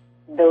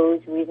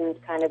those reasons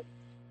kind of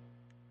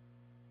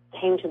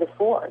came to the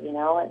fore,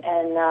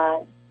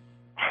 and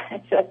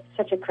it's just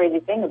such a crazy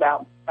thing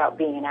about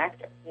being an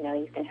actor.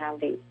 You can have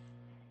these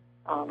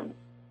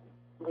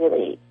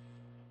really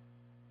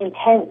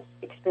intense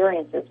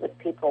experiences with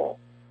people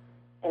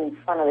in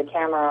front of the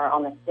camera or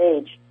on the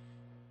stage,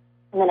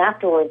 and then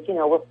afterwards,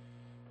 we're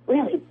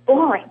really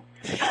boring.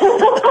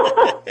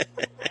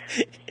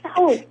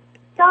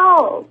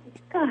 So,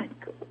 good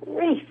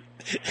grief.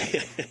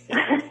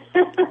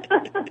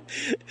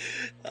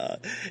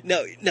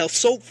 Now,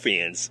 soap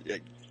fans,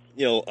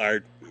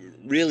 are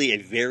really a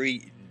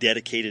very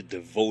dedicated,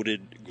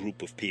 devoted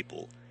group of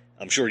people.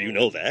 I'm sure you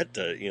know that,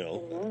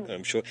 Mm-hmm.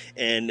 I'm sure.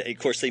 And, of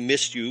course, they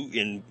missed you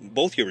in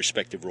both your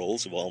respective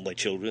roles of All My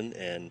Children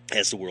and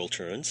As the World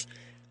Turns.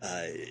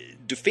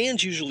 Do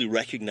fans usually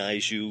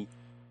recognize you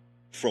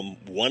from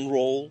one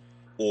role,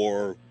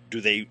 or do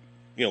they,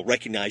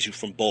 recognize you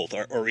from both?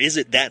 Or is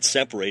it that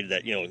separated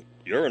that,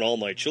 you're an All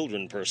My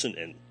Children person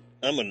and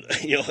I'm an,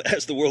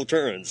 As the World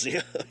Turns?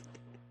 That's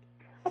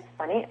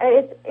funny.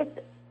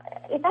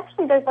 It's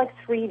actually, there's like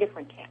 3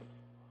 different camps.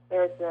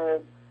 There's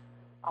the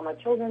All My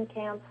Children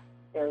camp,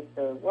 there's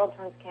the World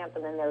Turns camp,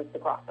 and then there's the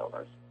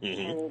crossovers.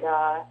 Mm-hmm. And,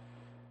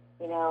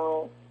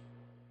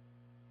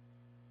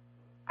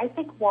 I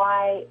think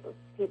why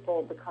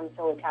people become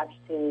so attached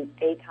to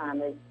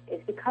daytime is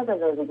because of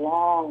those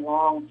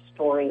long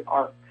story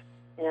arcs,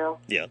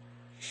 Yeah.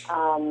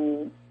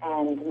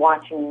 And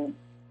watching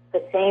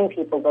the same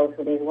people go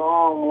through these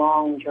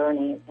long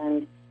journeys.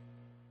 And,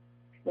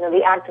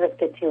 the actors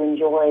get to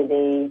enjoy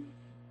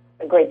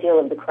a great deal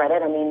of the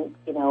credit. I mean,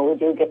 we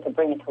do get to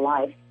bring it to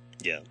life.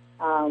 Yeah.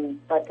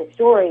 But the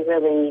story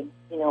really,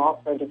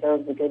 also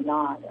deserves a good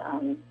nod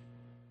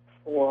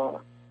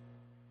for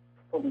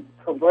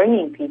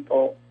bringing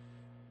people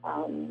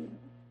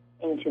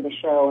into the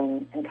show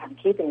and kind of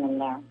keeping them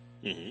there.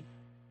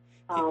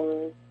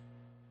 Mm-hmm.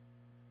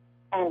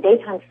 And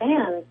daytime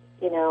fans,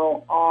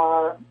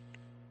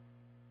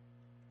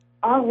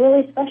 are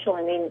really special.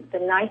 I mean, the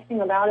nice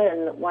thing about it,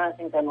 and one of the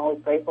things I'm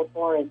always grateful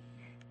for, is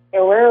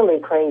they're rarely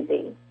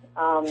crazy.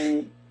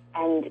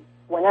 And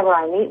whenever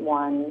I meet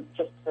one,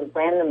 just sort of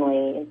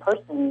randomly in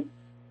person,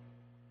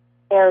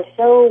 they're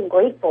so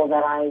grateful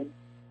that I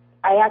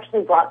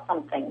actually brought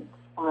something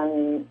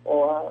fun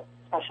or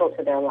special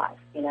to their life,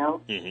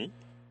 Mm-hmm.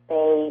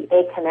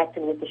 They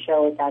connected with the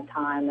show at that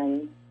time,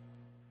 and,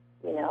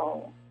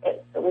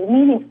 it was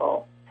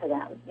meaningful to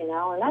them, and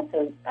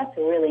that's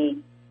a really,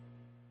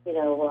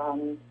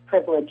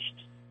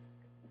 privileged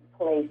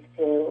place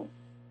to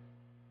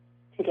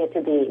get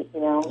to be,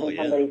 in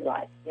somebody's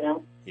life,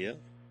 Yeah.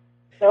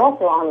 They're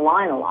also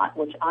online a lot,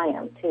 which I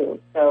am too.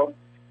 So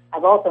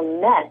I've also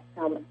met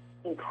some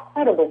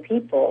incredible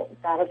people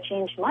that have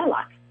changed my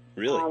life.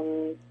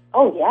 Really?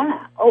 Oh,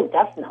 yeah. Oh,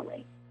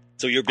 definitely.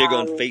 So you're big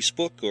on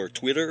Facebook or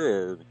Twitter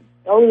or?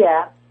 Oh,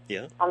 yeah.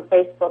 Yeah. On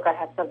Facebook, I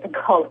have something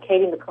called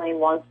Katie McLean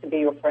Wants to Be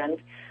Your Friend,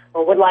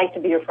 or Would Like to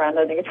Be Your Friend,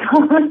 I think it's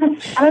called.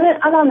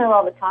 I'm on there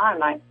all the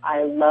time.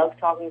 I love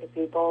talking to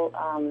people,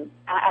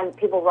 and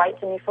people write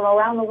to me from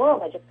around the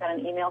world. I just got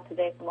an email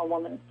today from a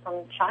woman from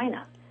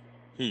China.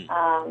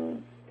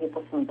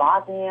 People from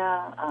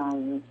Bosnia,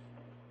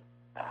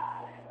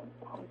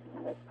 what was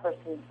another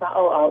person from,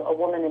 a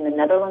woman in the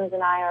Netherlands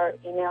and I are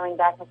emailing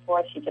back and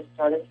forth. She just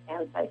started a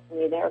fan site for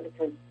me there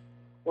because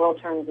World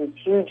Turns is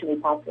hugely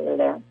popular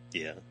there.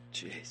 Yeah,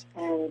 jeez.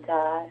 And,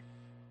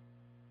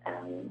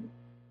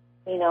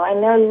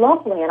 and they're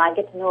lovely, and I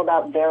get to know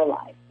about their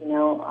life,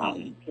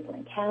 people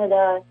in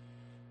Canada,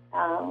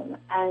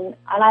 and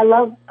I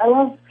love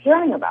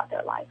hearing about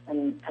their life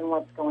and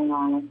what's going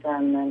on with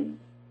them and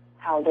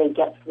how they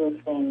get through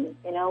things.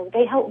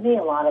 They help me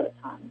a lot of the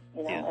time,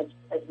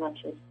 as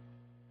much as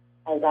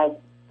I've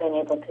been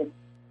able to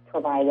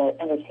provide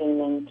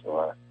entertainment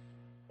or,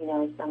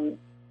 some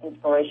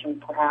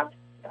inspiration, perhaps,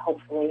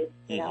 hopefully,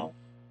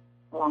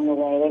 along the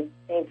way.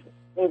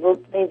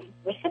 They've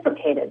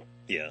reciprocated.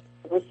 Yeah.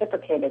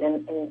 Reciprocated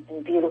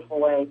in beautiful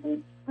ways.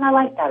 And I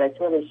like that. It's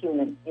really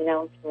human,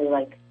 It's really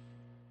like,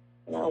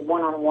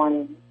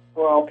 one-on-one,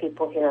 we're all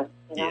people here,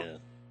 Yeah.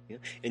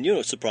 And,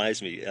 it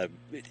surprised me.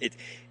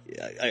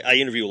 I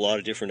interview a lot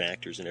of different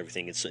actors and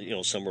everything. It's,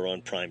 some are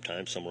on prime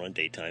time, some are on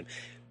daytime.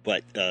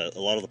 But a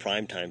lot of the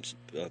prime times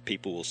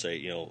people will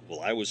say,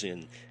 well, I was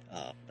in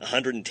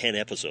 110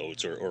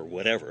 episodes or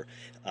whatever.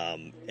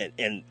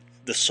 And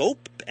the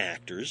soap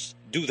actors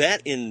do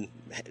that in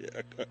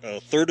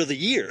a third of the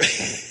year.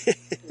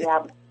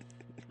 Yeah.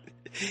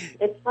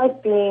 It's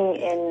like being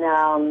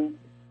in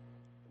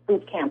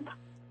boot camp,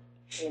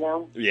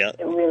 Yeah.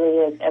 It really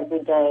is every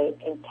day,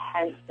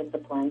 intense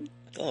discipline.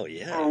 Oh,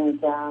 yeah.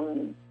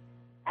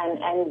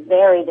 And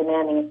very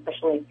demanding,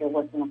 especially if you're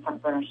working a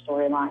front burner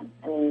storyline.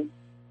 I mean,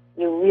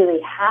 you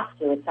really have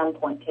to at some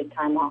point take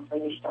time off, or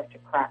you start to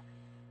crack.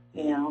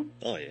 You know.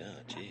 Oh yeah,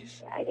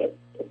 jeez. It's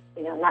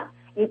you know, not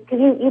because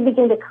you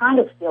begin to kind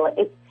of feel it.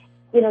 It's,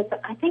 you know, so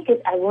I think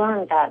I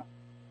learned that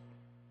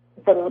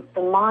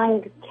the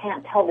mind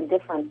can't tell the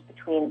difference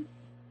between,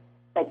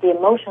 like, the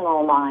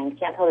emotional mind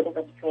can't tell the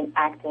difference between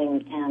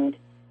acting and,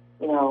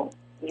 you know,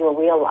 your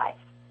real life.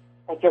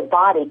 Like, your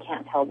body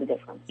can't tell the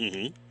difference.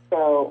 Mm-hmm.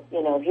 So,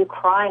 you know, if you're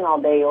crying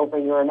all day over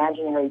your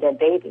imaginary dead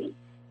baby,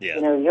 yeah.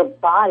 you know, your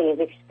body is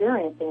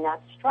experiencing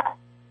that stress.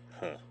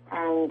 Huh.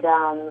 And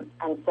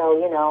so,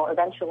 you know,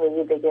 eventually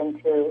you begin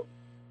to,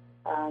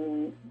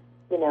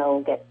 you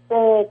know, get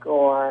sick,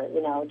 or,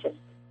 you know, just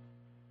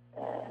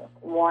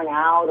worn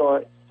out, or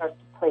it starts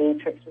to play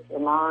tricks with your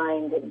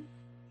mind. And,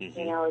 mm-hmm.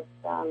 you know,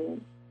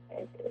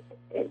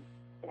 it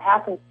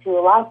happens to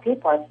a lot of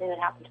people. I've seen it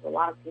happen to a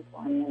lot of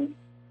people. And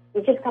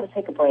you just got to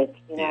take a break.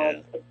 You know,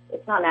 yeah.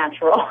 it's not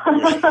natural.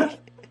 Right.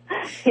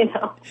 You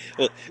know.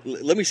 Well,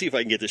 let me see if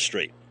I can get this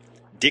straight.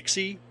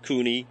 Dixie,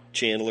 Cooney,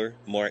 Chandler,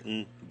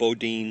 Martin,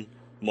 Bodine,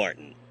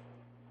 Martin.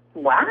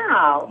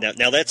 Wow.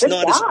 Now that's Good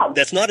not job.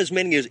 that's not as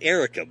many as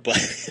Erica, but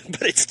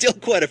it's still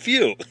quite a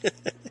few.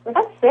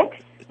 Well, that's 6.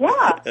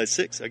 Yeah.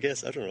 6, I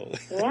guess. I don't know.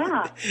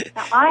 Yeah.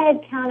 Now, I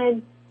had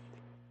counted.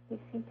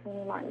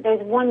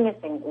 There's one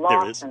missing.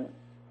 Lawson.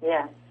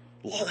 Yeah.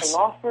 Lawson.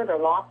 Lawford or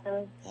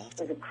Lawson.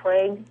 There's a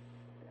Craig,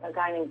 a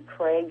guy named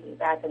Craig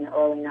back in the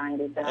early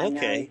 90s that I know.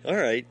 Okay. All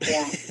right.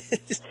 Yeah.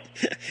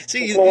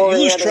 See, you Gloria,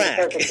 lose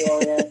track.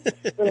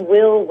 When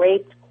Will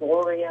raped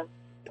Gloria.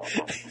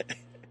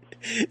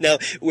 Now,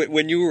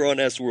 when you were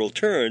on As the World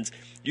Turns,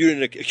 you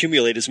didn't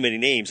accumulate as many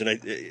names, and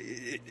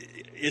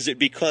is it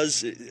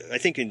because I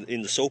think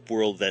in the soap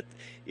world that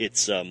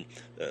it's the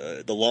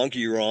longer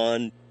you're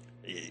on,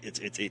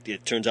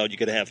 it turns out you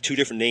got to have 2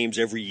 different names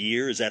every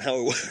year? Is that how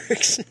it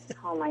works?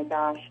 Oh my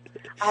gosh,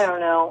 I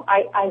don't know.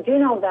 I do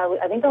know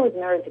that I think I was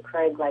married to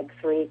Craig like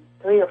three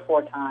or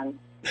 4 times,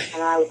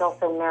 and I was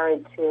also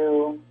married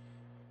to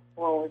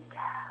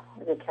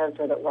the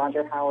character that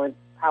Roger Howard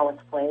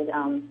played.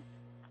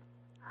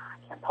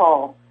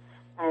 Paul,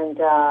 and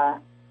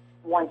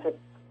once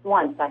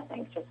I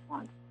think, just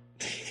once.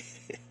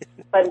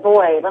 But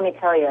boy, let me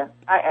tell you,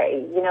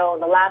 you know,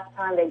 the last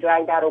time they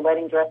dragged out a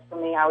wedding dress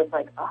for me, I was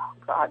like, oh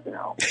God,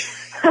 no.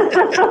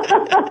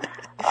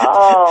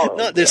 Oh,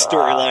 not this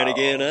storyline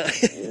again,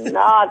 huh?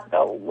 Not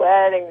the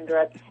wedding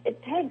dress.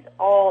 It takes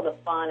all the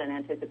fun and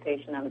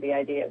anticipation of the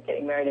idea of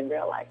getting married in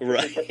real life.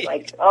 Right. It's just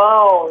like,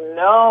 oh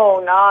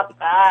no, not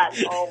that.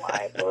 Oh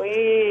my,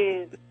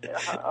 please.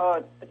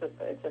 Oh, it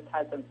just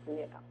has a,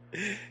 you know,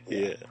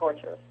 yeah,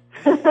 torturous.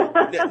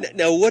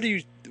 now, what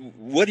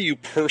do you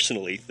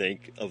personally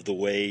think of the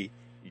way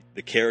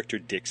the character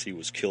Dixie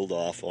was killed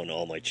off on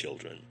All My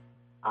Children?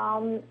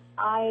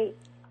 I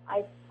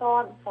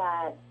thought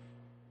that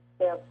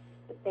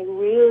they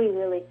really,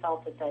 really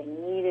felt that they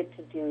needed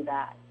to do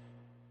that.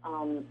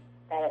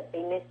 That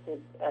they missed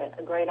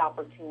a great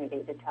opportunity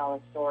to tell a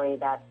story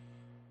that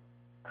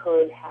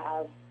could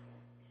have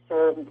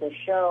served the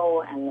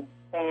show and the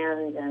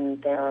fans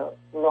and their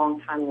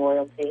longtime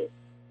loyalty.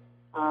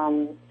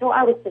 So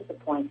I was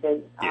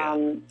disappointed.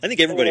 Yeah. I think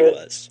everybody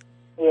was.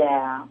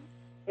 Yeah.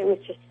 It was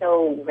just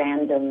so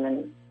random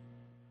and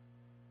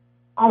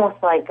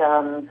almost like,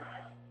 you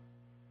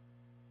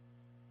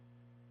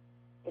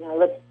know,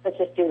 let's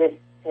just do this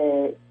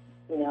to,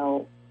 you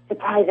know,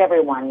 surprise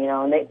everyone, you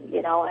know, and they,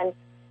 you know, and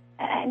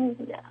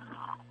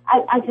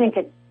I think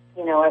it's,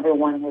 you know,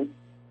 everyone who's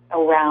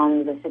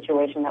around the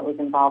situation that was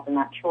involved in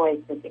that choice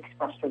has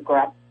expressed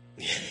regret,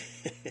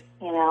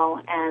 you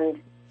know,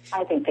 and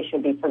I think they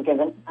should be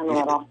forgiven and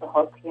let off the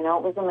hook. You know,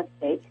 it was a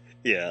mistake.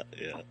 Yeah,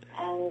 yeah.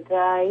 And,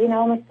 you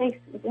know, mistakes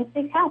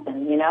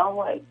happen, you know.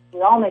 Like,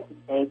 we all make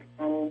mistakes.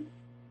 And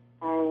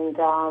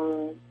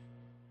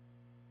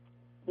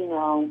you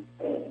know,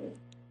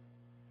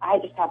 I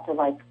just have to,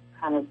 like,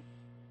 kind of, you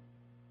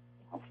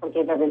know,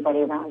 forgive everybody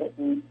around it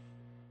and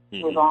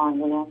move on,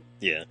 you know.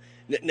 Yeah.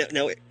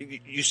 Now,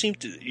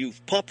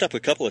 you've popped up a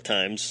couple of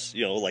times,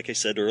 you know, like I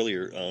said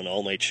earlier, on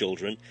All My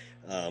Children.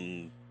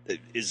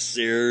 Is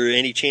there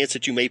any chance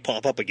that you may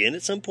pop up again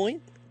at some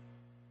point?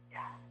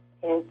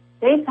 It's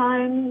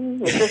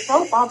daytime. It's a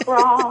soap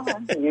opera.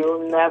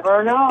 You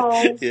never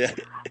know. Yeah.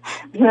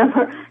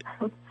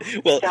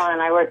 Well, John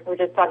and I were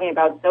just talking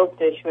about Soap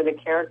Dish with a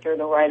character,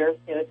 the writer,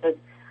 you know, says,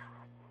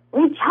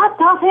 we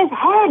chopped off his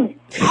head.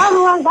 How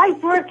do I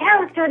write for a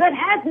character that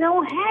has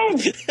no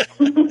head?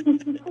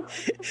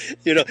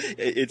 You know,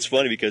 it's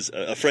funny because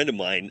a friend of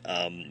mine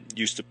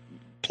used to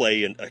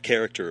play a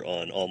character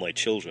on All My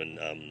Children.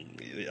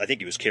 I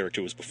think his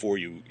character was before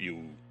you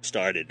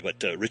started,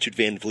 but Richard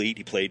Van Vliet,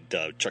 he played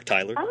Chuck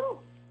Tyler. Oh,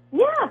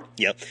 yeah.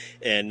 Yep.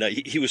 And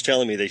he was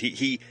telling me that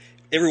he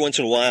every once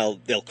in a while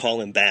they'll call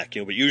him back,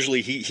 you know, but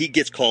usually he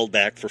gets called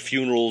back for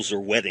funerals or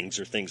weddings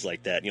or things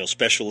like that, you know,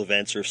 special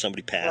events or if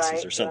somebody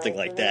passes or something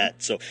like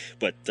that. So,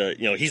 but,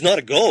 you know, he's not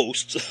a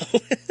ghost. So.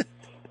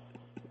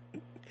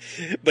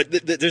 But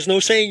there's no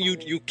saying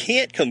you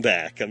can't come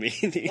back. I mean,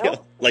 you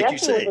know, like Jesse you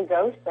say. was a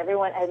ghost.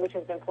 Everyone, which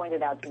has been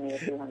pointed out to me a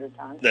few hundred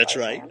times. That's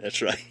right.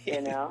 That's right.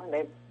 You know,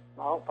 they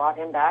all brought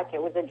him back.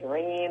 It was a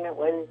dream. It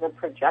was a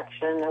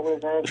projection. It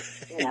was a,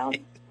 you know.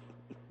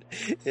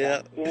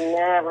 Yeah. You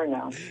never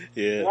know.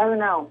 Yeah. You never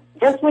know.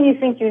 Just when you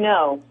think you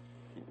know,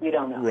 you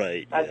don't know.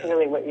 Right. That's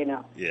really what you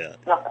know. Yeah.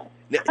 Nothing.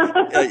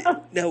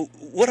 Now,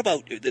 what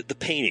about the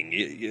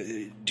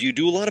painting? Do you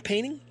do a lot of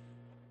painting?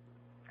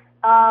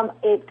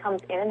 It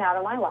comes in and out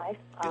of my life.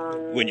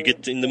 When you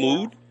get in the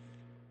mood?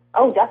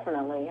 Oh,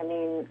 definitely. I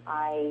mean,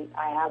 I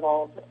have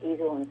all the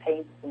easel and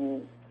paints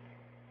and,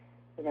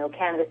 you know,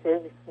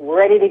 canvases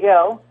ready to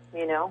go,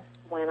 you know,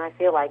 when I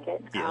feel like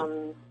it. Yeah.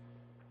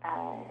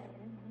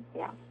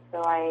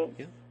 So I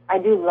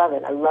do love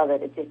it. I love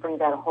it. It just brings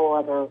out a whole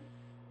other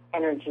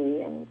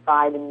energy and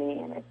vibe in me,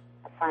 and I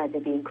find it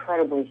to be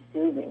incredibly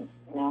soothing,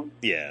 you know?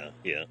 Yeah.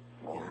 Yeah.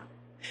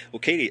 Well,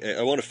 Katie,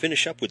 I want to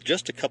finish up with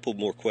just a couple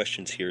more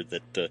questions here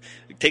that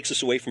takes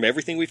us away from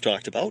everything we've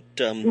talked about.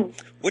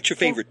 What's your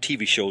favorite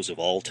TV shows of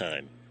all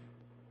time?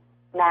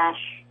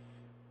 MASH.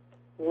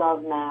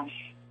 Love MASH.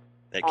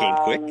 That came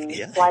quick,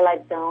 yeah.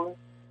 Twilight Zone.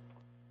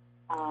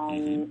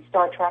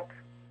 Star Trek.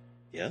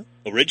 Yeah?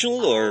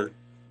 Original or?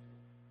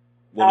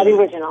 The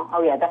original.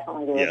 Oh, yeah,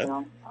 definitely the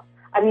original.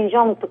 I mean,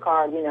 Jean-Luc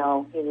Picard, you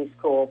know, he was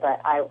cool, but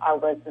I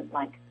wasn't,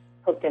 like,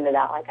 hooked into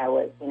that like I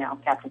was, you know,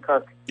 Captain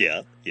Kirk.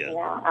 Yeah.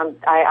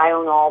 I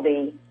own all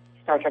the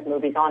Star Trek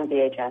movies on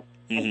VHS.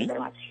 Thank you very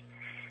much.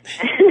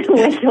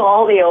 Went to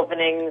all the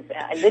openings.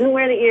 I didn't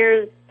wear the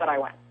ears, but I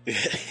went.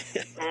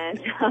 And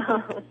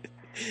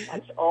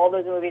watched all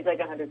those movies like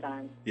 100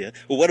 times. Yeah.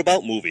 Well, what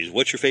about movies?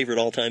 What's your favorite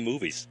all-time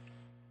movies?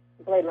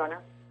 Blade Runner.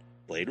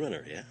 Blade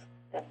Runner, yeah.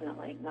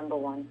 Definitely, number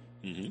one.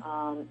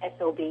 Mm-hmm.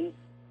 SOB.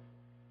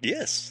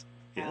 Yes.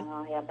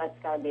 Yeah, that's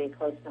got to be a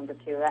close number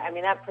two. I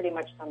mean, that pretty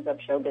much sums up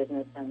show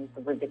business and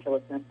the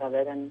ridiculousness of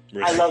it. And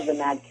I love the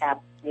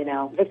madcap, you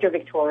know, Victor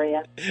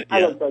Victoria. I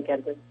love Blake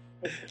Edwards.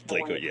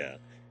 Blake, yeah.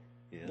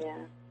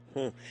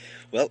 Huh.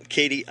 Well,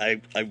 Katie, I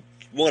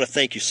want to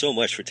thank you so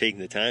much for taking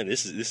the time.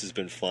 This has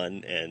been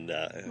fun, and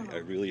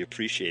I really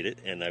appreciate it.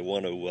 And I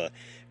want to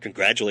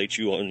congratulate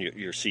you on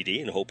your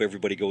CD, and hope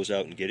everybody goes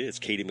out and get it. It's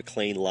Katie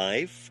McLean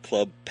Live,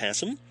 Club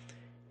Passum.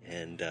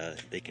 And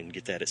they can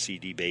get that at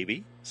CD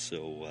Baby.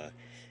 So I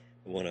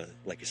want to,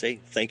 like I say,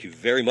 thank you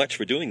very much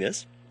for doing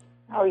this.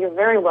 Oh, you're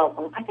very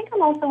welcome. I think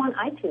I'm also on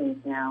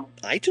iTunes now.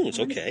 iTunes,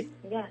 okay.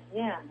 Yeah,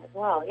 as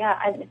well. Yeah,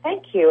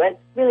 thank you.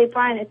 It's really,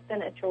 Brian, it's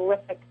been a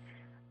terrific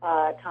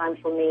time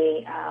for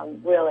me.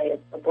 Really,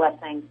 it's a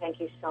blessing. Thank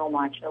you so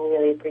much. I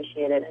really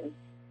appreciate it. And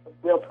it's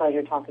a real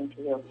pleasure talking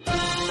to you.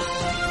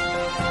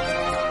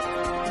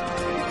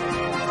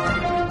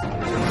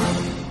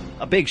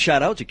 A big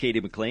shout out to Katie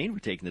McLean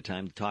for taking the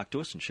time to talk to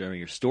us and sharing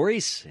her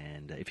stories.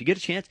 And if you get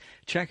a chance,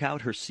 check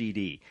out her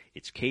CD.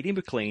 It's Katie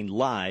McLean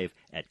Live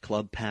at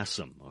Club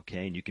Passum.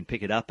 Okay, and you can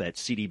pick it up at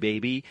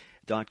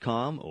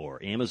cdbaby.com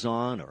or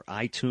Amazon or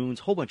iTunes,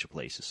 a whole bunch of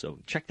places. So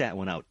check that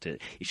one out.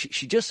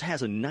 She just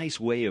has a nice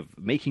way of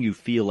making you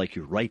feel like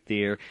you're right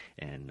there,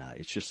 and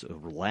it's just a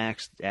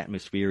relaxed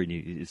atmosphere, and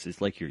it's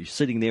like you're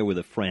sitting there with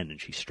a friend, and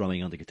she's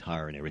strumming on the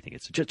guitar and everything.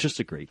 It's just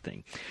a great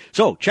thing.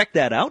 So check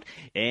that out,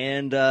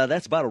 and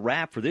that's about a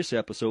wrap for this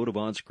episode of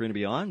On Screen and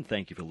Beyond.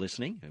 Thank you for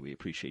listening. We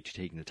appreciate you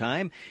taking the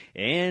time,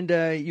 and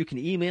you can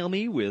email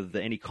me with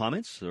any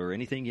comments or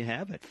anything you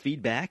have at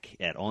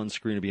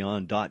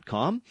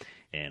feedback@onscreenandbeyond.com.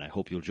 And I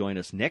hope you'll join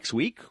us next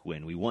week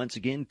when we once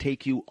again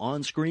take you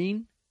on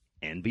screen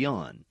and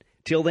beyond.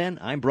 Till then,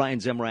 I'm Brian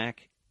Zemrak.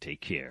 Take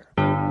care.